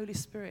allowing the Holy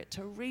Spirit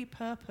to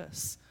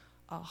repurpose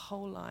our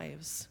whole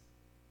lives?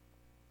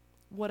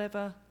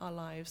 Whatever our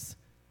lives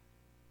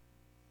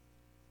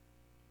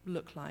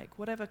look like,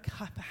 whatever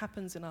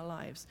happens in our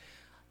lives.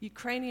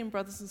 Ukrainian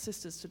brothers and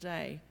sisters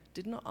today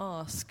did not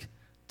ask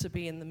to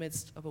be in the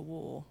midst of a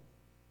war,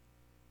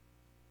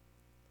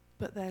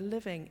 but they're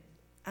living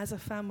as a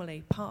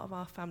family, part of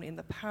our family, in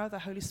the power of the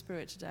Holy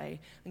Spirit today,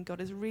 and God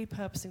is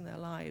repurposing their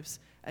lives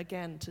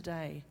again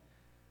today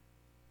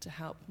to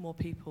help more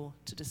people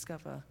to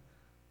discover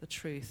the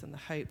truth and the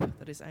hope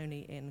that is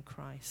only in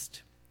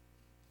Christ.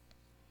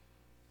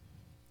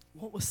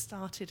 What was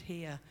started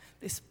here,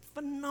 this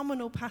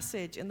phenomenal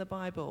passage in the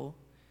Bible,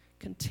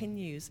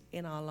 continues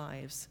in our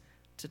lives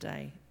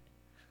today.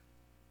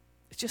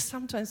 It's just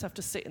sometimes have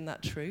to sit in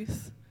that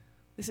truth.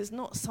 This is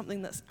not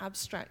something that's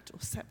abstract or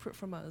separate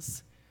from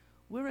us.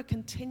 We're a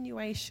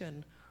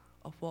continuation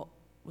of what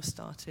was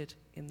started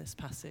in this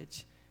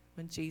passage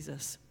when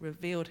Jesus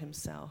revealed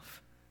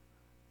himself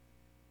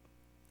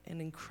in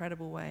an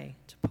incredible way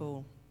to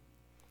Paul.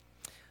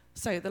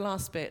 So the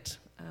last bit,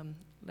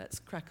 let's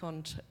crack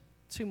on to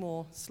 2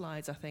 more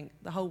slides, I think.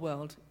 The whole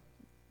world,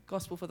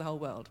 gospel for the whole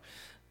world.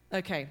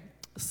 Okay,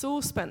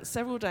 Saul spent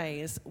several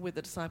days with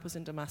the disciples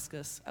in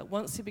Damascus. At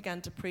once he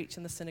began to preach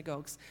in the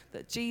synagogues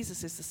that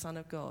Jesus is the Son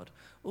of God.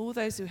 All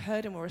those who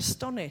heard him were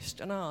astonished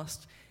and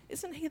asked,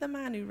 "Isn't he the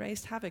man who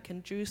raised havoc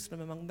in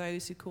Jerusalem among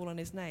those who call on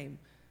his name?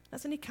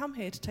 Hasn't he come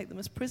here to take them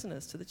as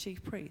prisoners to the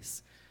chief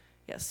priests?"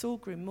 Yet Saul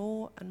grew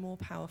more and more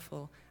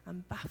powerful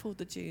and baffled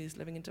the Jews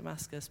living in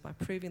Damascus by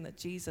proving that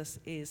Jesus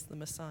is the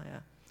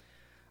Messiah.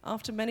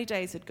 After many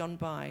days had gone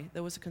by,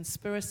 there was a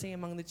conspiracy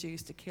among the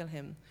Jews to kill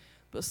him.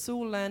 But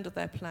Saul learned of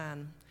their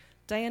plan.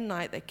 Day and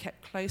night they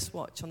kept close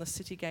watch on the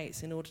city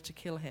gates in order to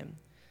kill him.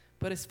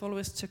 But his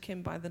followers took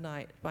him by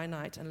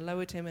night and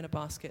lowered him in a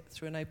basket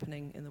through an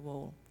opening in the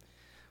wall.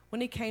 When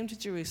he came to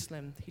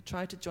Jerusalem, he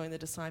tried to join the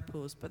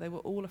disciples, but they were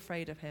all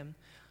afraid of him,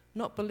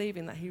 not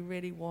believing that he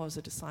really was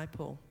a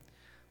disciple.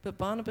 But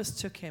Barnabas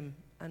took him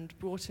and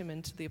brought him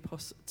into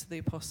to the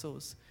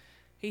apostles.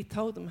 He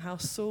told them how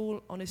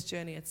Saul on his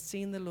journey had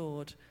seen the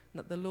Lord, and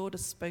that the Lord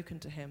had spoken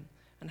to him,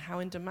 and how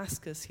in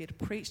Damascus he had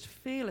preached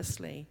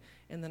fearlessly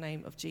in the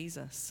name of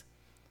Jesus.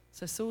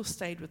 So Saul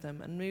stayed with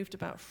them and moved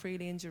about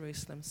freely in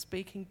Jerusalem,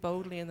 speaking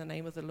boldly in the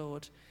name of the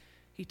Lord.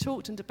 He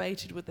talked and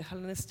debated with the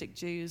Hellenistic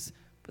Jews,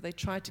 but they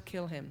tried to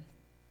kill him.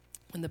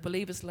 When the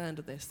believers learned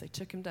of this, they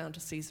took him down to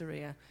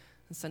Caesarea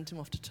and sent him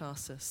off to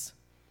Tarsus.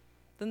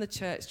 Then the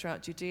church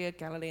throughout Judea,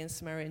 Galilee, and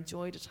Samaria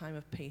enjoyed a time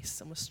of peace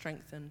and was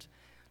strengthened.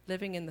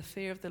 Living in the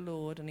fear of the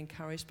Lord and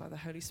encouraged by the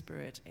Holy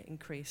Spirit, it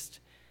increased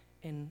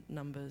in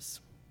numbers.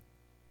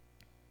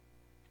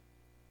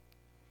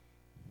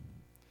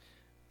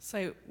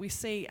 So we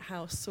see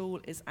how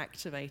Saul is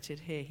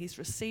activated here. He's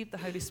received the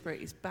Holy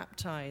Spirit, he's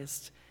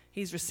baptized,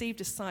 he's received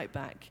his sight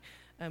back,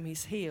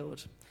 he's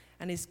healed,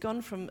 and he's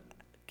gone from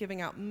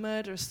giving out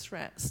murderous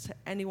threats to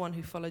anyone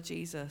who followed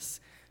Jesus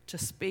to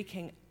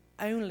speaking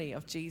only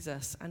of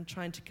Jesus and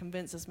trying to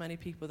convince as many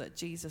people that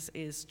Jesus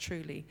is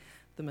truly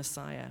the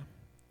Messiah.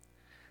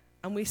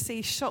 And we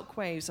see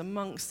shockwaves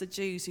amongst the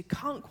Jews who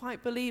can't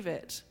quite believe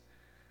it.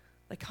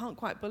 They can't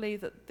quite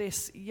believe that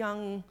this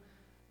young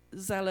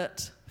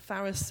zealot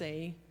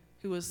Pharisee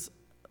who was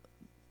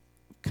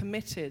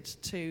committed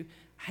to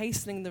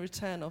hastening the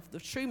return of the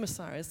true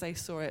Messiah as they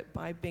saw it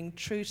by being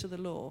true to the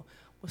law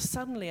was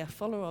suddenly a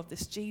follower of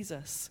this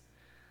Jesus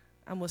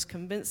and was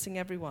convincing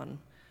everyone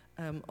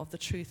of the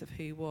truth of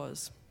who he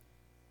was.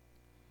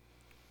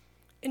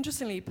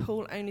 Interestingly,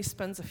 Paul only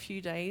spends a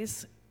few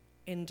days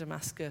in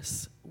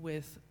Damascus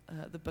with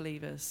the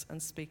believers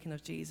and speaking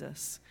of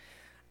Jesus.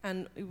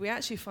 And we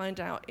actually find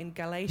out in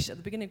Galatia, at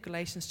the beginning of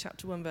Galatians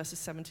chapter 1, verses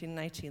 17 and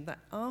 18, that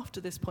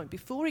after this point,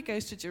 before he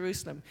goes to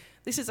Jerusalem,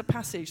 this is a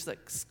passage that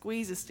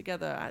squeezes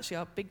together actually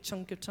our big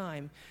chunk of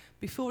time.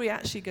 Before he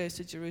actually goes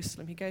to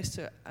Jerusalem, he goes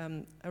to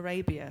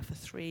Arabia for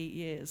 3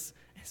 years.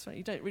 It's right,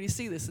 you don't really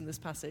see this in this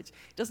passage.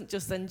 He doesn't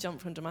just then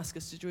jump from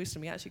Damascus to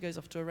Jerusalem. He actually goes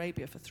off to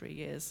Arabia for 3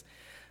 years.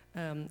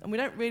 And we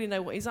don't really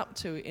know what he's up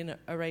to in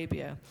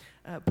Arabia.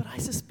 But I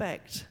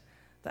suspect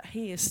that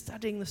he is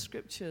studying the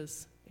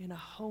scriptures in a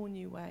whole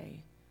new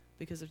way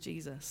because of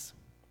Jesus.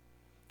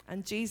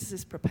 And Jesus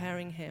is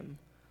preparing him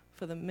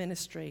for the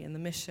ministry and the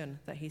mission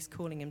that he's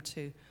calling him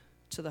to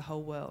the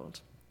whole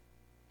world.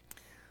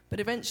 But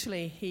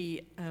eventually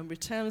he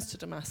returns to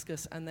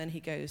Damascus and then he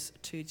goes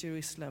to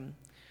Jerusalem.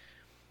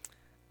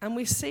 And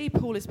we see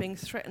Paul is being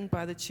threatened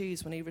by the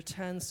Jews when he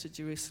returns to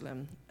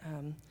Jerusalem.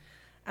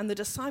 And the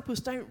disciples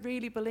don't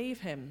really believe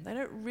him. They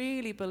don't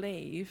really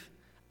believe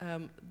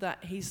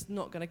that he's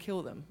not going to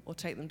kill them or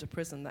take them to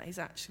prison, that he's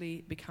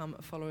actually become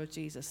a follower of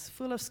Jesus,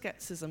 full of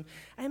skepticism.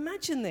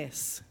 Imagine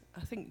this.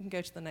 I think you can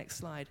go to the next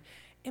slide.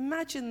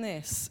 Imagine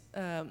this,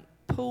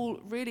 Paul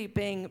really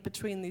being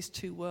between these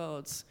two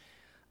worlds.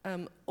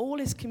 All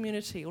his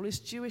community, all his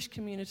Jewish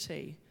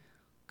community,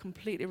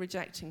 completely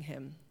rejecting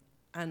him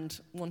and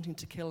wanting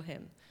to kill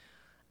him.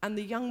 And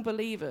the young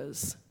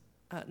believers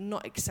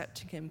not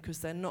accepting him because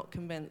they're not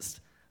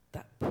convinced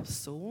that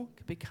Saul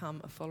could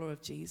become a follower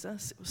of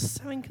Jesus. It was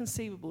so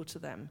inconceivable to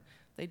them.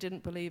 They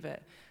didn't believe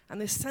it. And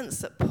this sense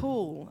that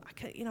Paul,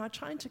 I'm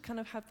trying to kind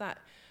of have that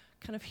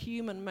kind of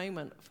human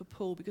moment for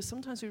Paul, because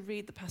sometimes we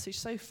read the passage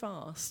so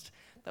fast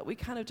that we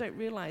kind of don't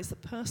realize the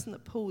person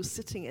that Paul is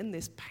sitting in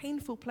this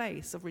painful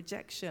place of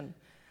rejection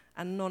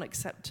and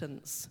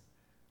non-acceptance.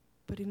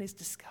 But in his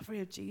discovery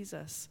of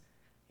Jesus,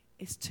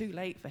 it's too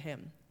late for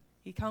him.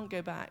 He can't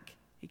go back.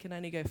 He can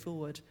only go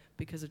forward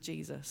because of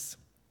Jesus.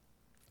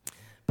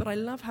 But I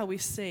love how we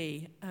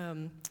see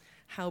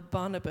how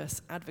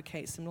Barnabas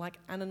advocates him, like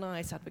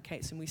Ananias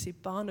advocates him. We see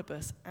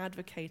Barnabas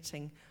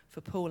advocating for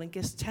Paul and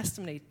gives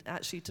testimony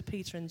actually to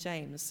Peter and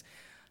James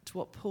to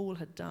what Paul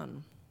had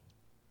done.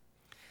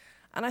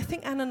 And I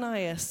think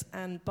Ananias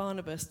and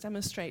Barnabas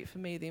demonstrate for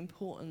me the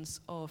importance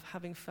of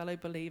having fellow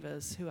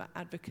believers who are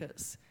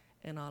advocates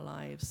in our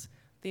lives,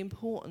 the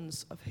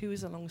importance of who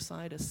is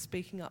alongside us,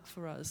 speaking up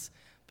for us,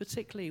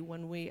 particularly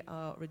when we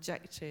are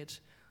rejected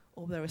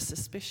or there is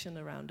suspicion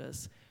around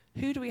us.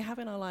 Who do we have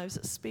in our lives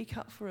that speak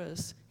up for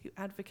us, who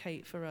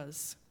advocate for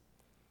us?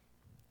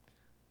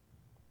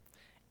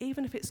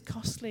 even if it's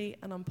costly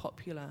and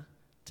unpopular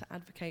to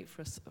advocate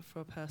for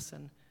a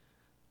person,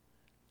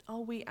 are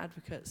we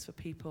advocates for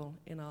people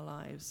in our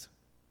lives?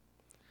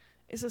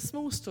 It's a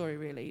small story,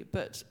 really,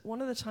 but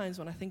one of the times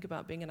when I think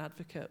about being an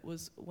advocate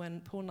was when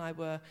Paul and I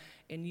were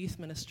in youth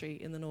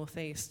ministry in the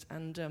Northeast,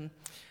 and there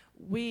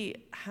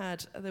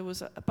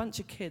was a bunch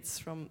of kids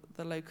from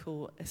the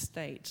local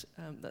estate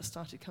that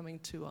started coming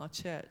to our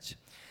church,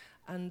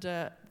 and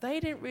they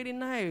didn't really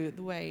know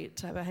the way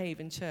to behave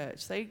in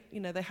church. They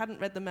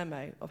hadn't read the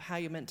memo of how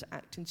you're meant to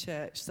act in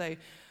church, so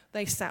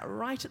they sat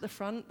right at the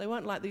front. They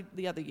weren't like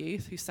the other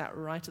youth who sat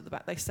right at the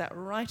back. They sat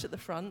right at the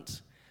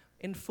front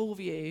in full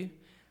view,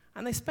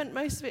 and they spent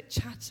most of it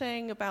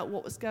chatting about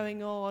what was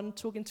going on,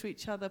 talking to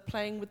each other,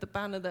 playing with the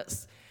banner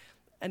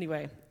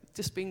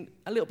just being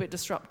a little bit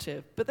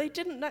disruptive. But they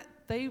didn't know,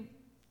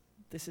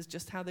 this is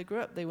just how they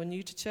grew up. They were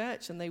new to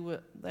church, and they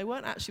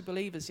weren't actually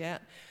believers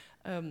yet.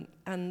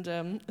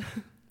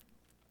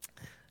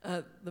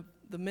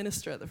 The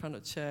minister at the front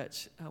of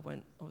church, I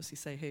won't obviously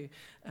say who,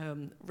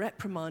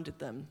 reprimanded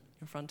them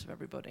in front of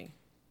everybody.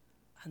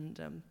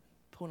 And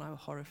Paul and I were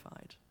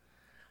horrified.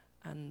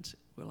 And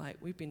we're like,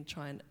 we've been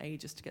trying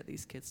ages to get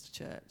these kids to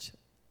church.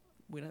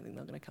 We don't think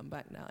they're going to come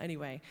back now.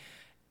 Anyway,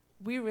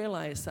 we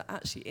realized that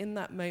actually in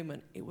that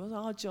moment, it was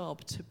our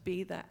job to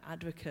be their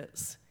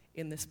advocates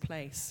in this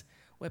place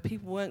where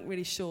people weren't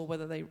really sure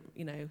whether they're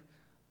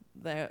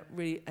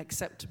really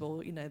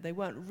acceptable. They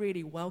weren't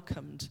really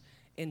welcomed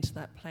into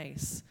that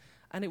place.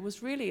 And it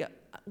was really,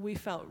 we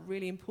felt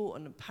really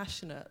important and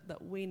passionate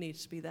that we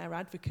needed to be their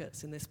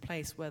advocates in this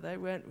place where they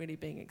weren't really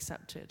being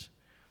accepted.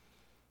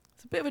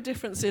 It's a bit of a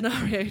different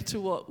scenario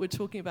to what we're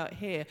talking about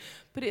here,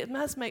 but it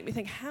does make me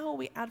think, how are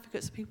we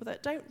advocates for people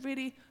that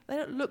they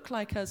don't look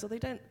like us, or they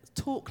don't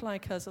talk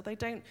like us, or they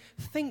don't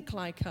think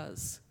like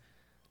us?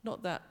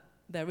 Not that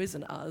there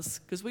isn't us,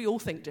 because we all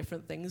think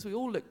different things, we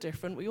all look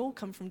different, we all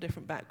come from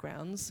different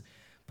backgrounds,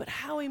 but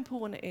how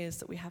important it is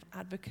that we have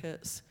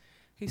advocates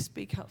who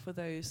speak up for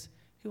those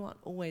who aren't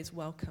always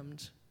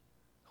welcomed,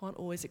 who aren't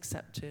always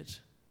accepted.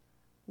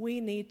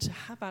 We need to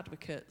have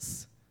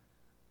advocates.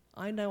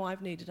 I know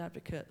I've needed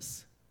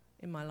advocates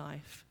in my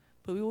life,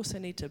 but we also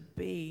need to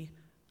be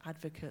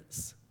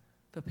advocates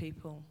for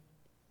people.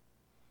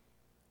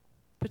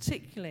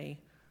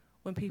 Particularly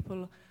when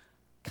people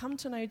come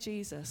to know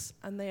Jesus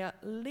and they are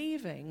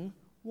leaving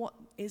what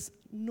is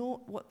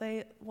not what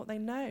they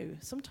know.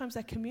 Sometimes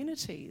they're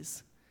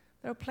communities.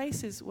 There are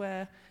places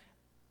where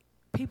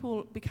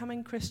people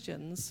becoming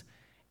Christians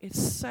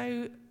is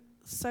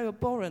so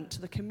abhorrent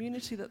to the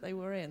community that they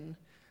were in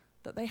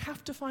that they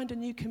have to find a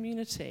new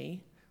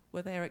community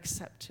where they are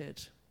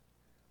accepted.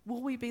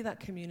 Will we be that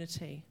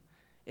community?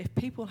 If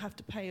people have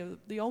to pay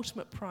the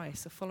ultimate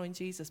price of following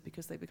Jesus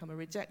because they become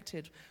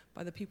rejected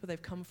by the people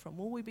they've come from,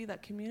 will we be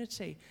that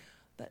community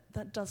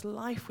that does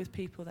life with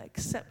people, that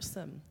accepts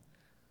them,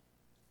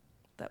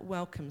 that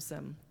welcomes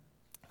them,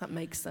 that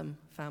makes them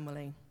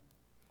family?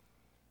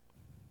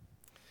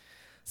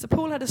 So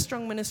Paul had a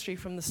strong ministry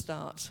from the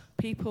start.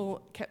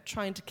 People kept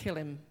trying to kill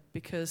him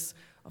because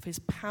of his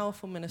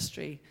powerful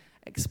ministry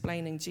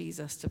explaining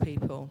Jesus to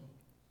people.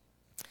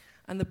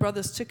 And the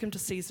brothers took him to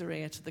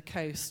Caesarea, to the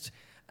coast,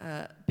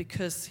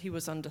 because he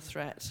was under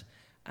threat,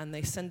 and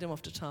they send him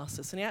off to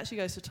Tarsus. And he actually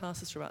goes to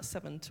Tarsus for about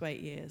 7 to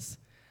 8 years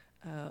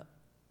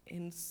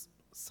in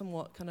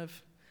somewhat kind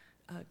of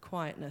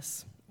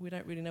quietness. We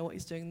don't really know what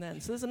he's doing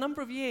then. So there's a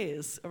number of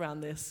years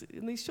around this.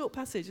 In these short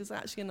passages, there's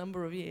actually a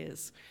number of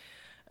years.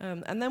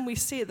 And then we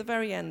see at the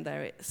very end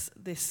there,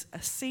 it's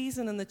a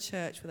season in the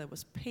church where there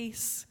was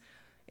peace,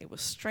 it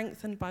was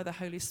strengthened by the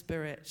Holy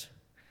Spirit,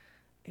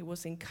 it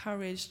was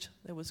encouraged,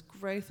 there was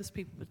growth as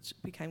people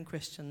became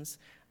Christians,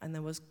 and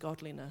there was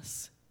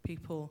godliness,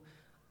 people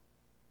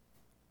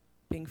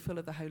being full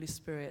of the Holy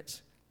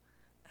Spirit,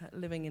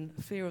 living in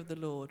fear of the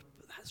Lord.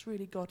 But that's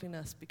really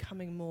godliness,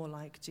 becoming more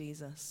like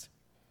Jesus.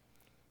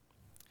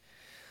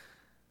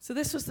 So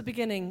this was the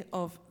beginning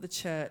of the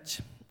church.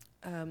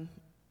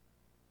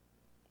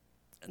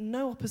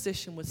 No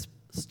opposition would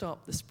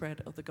stop the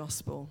spread of the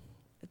gospel.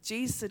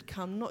 Jesus had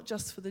come not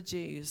just for the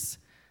Jews,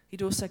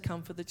 he'd also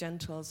come for the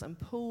Gentiles, and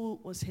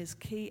Paul was his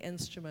key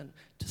instrument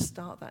to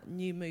start that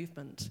new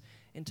movement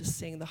into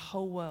seeing the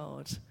whole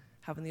world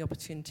having the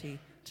opportunity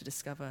to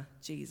discover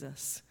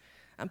Jesus.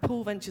 And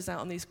Paul ventures out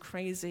on these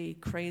crazy,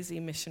 crazy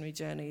missionary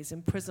journeys,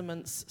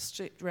 imprisonments,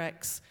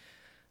 shipwrecks.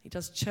 He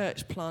does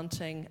church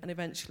planting, and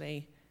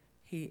eventually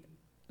he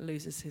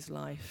loses his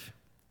life.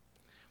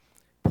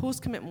 Paul's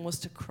commitment was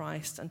to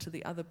Christ and to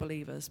the other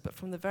believers, but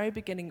from the very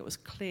beginning it was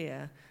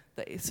clear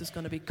that this was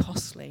going to be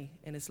costly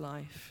in his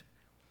life.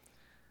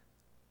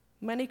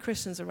 Many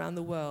Christians around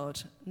the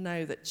world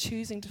know that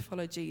choosing to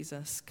follow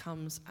Jesus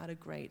comes at a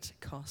great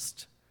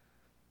cost.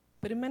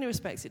 But in many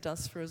respects it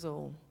does for us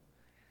all.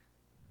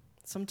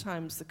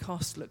 Sometimes the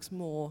cost looks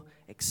more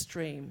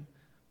extreme,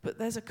 but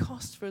there's a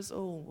cost for us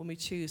all when we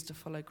choose to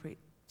follow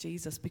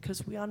Jesus,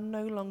 because we are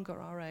no longer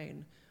our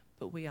own,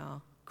 but we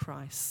are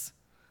Christ's.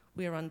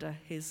 We are under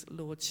his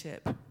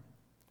lordship.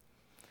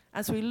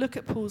 As we look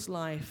at Paul's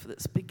life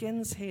that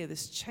begins here,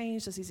 this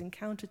change as he's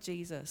encountered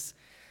Jesus,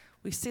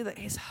 we see that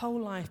his whole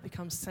life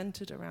becomes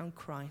centered around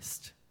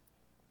Christ.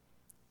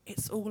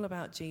 It's all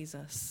about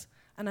Jesus.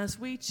 And as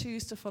we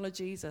choose to follow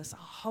Jesus, our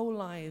whole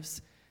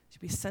lives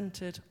should be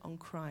centered on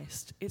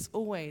Christ. It's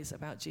always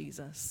about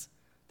Jesus.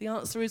 The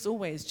answer is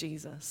always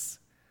Jesus.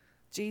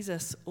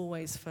 Jesus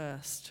always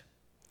first.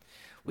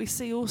 We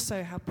see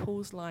also how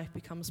Paul's life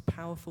becomes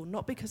powerful,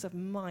 not because of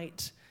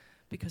might,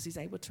 because he's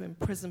able to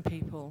imprison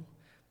people,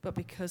 but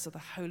because of the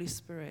Holy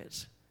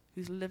Spirit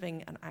who's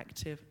living and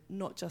active,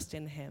 not just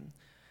in him,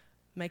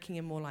 making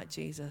him more like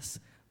Jesus,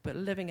 but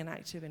living and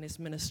active in his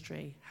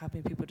ministry,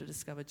 helping people to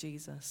discover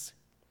Jesus.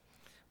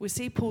 We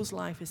see Paul's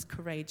life is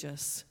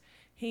courageous.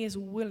 He is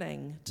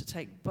willing to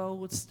take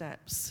bold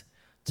steps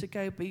to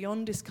go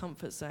beyond his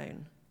comfort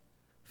zone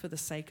for the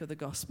sake of the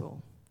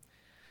gospel.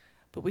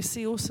 But we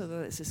see also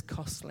that this is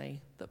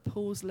costly, that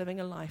Paul's living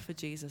a life for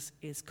Jesus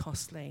is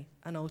costly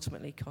and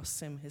ultimately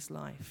costs him his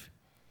life.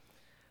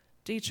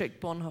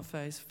 Dietrich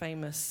Bonhoeffer's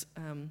famous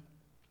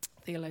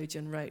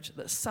theologian wrote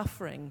that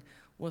suffering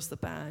was the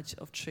badge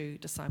of true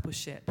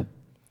discipleship.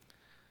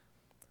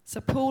 So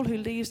Paul, who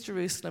leaves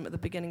Jerusalem at the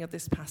beginning of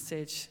this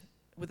passage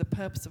with the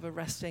purpose of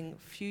arresting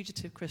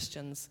fugitive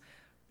Christians,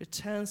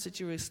 returns to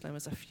Jerusalem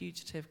as a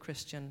fugitive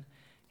Christian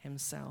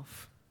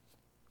himself.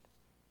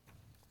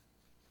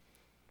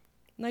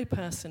 No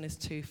person is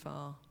too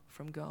far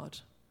from God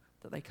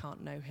that they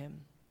can't know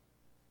him.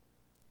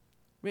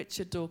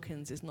 Richard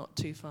Dawkins is not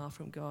too far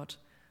from God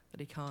that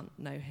he can't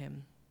know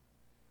him.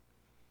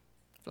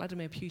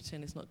 Vladimir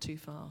Putin is not too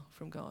far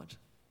from God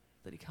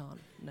that he can't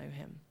know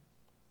him.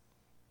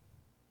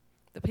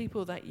 The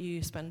people that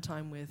you spend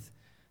time with,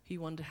 who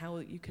you wonder how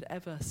you could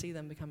ever see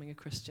them becoming a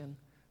Christian,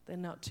 they're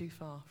not too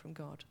far from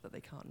God that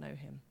they can't know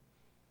him.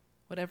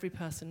 What every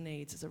person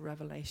needs is a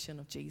revelation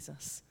of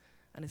Jesus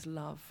and his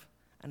love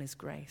and his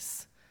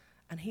grace.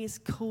 And he has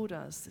called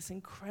us this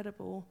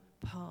incredible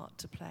part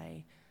to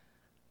play,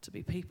 to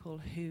be people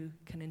who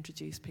can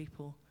introduce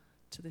people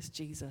to this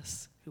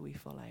Jesus who we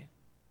follow.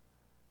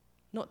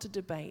 Not to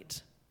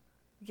debate.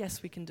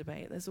 Yes, we can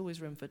debate. There's always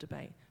room for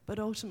debate. But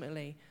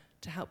ultimately,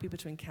 to help people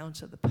to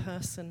encounter the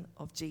person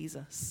of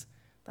Jesus.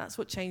 That's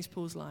what changed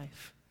Paul's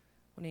life,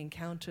 when he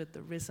encountered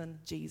the risen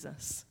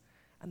Jesus.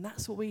 And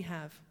that's what we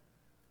have.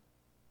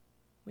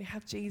 We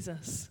have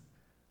Jesus.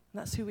 And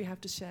that's who we have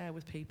to share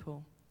with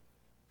people,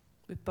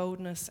 with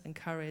boldness and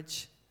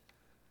courage.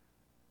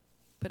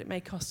 But it may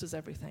cost us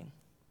everything.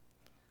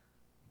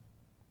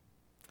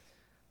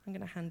 I'm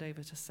going to hand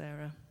over to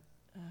Sarah,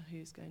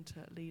 who's going to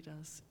lead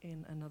us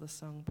in another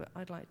song. But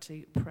I'd like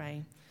to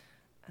pray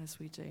as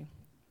we do.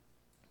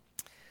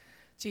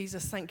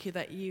 Jesus, thank you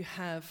that you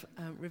have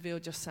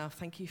revealed yourself.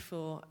 Thank you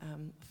for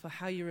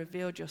how you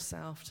revealed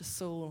yourself to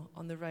Saul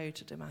on the road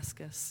to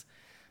Damascus.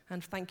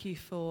 And thank you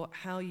for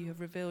how you have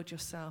revealed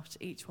yourself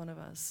to each one of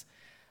us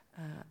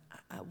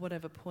at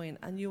whatever point.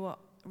 And you are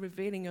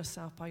revealing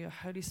yourself by your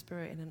Holy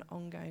Spirit in an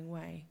ongoing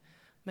way,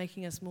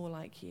 making us more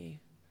like you.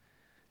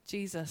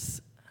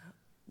 Jesus,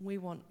 we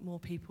want more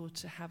people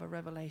to have a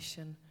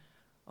revelation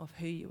of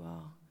who you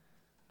are,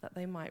 that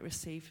they might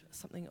receive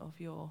something of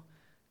your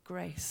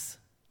grace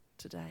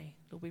today.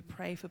 Lord, we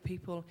pray for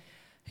people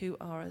who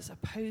are as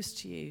opposed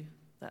to you,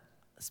 that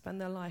spend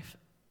their life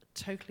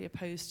totally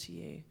opposed to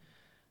you.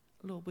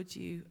 Lord, would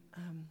you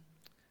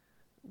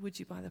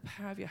by the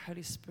power of your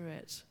Holy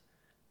Spirit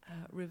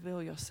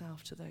reveal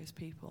yourself to those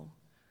people?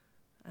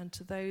 And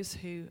to those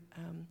who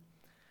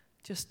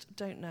just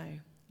don't know,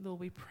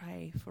 Lord, we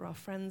pray for our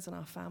friends and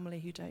our family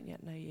who don't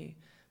yet know you,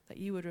 that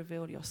you would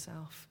reveal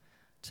yourself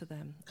to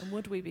them. And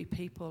would we be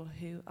people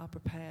who are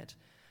prepared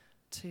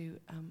to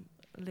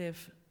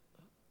live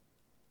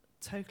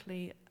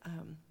totally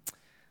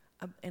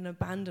in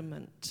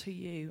abandonment to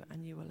you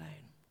and you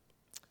alone.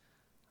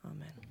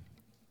 Amen.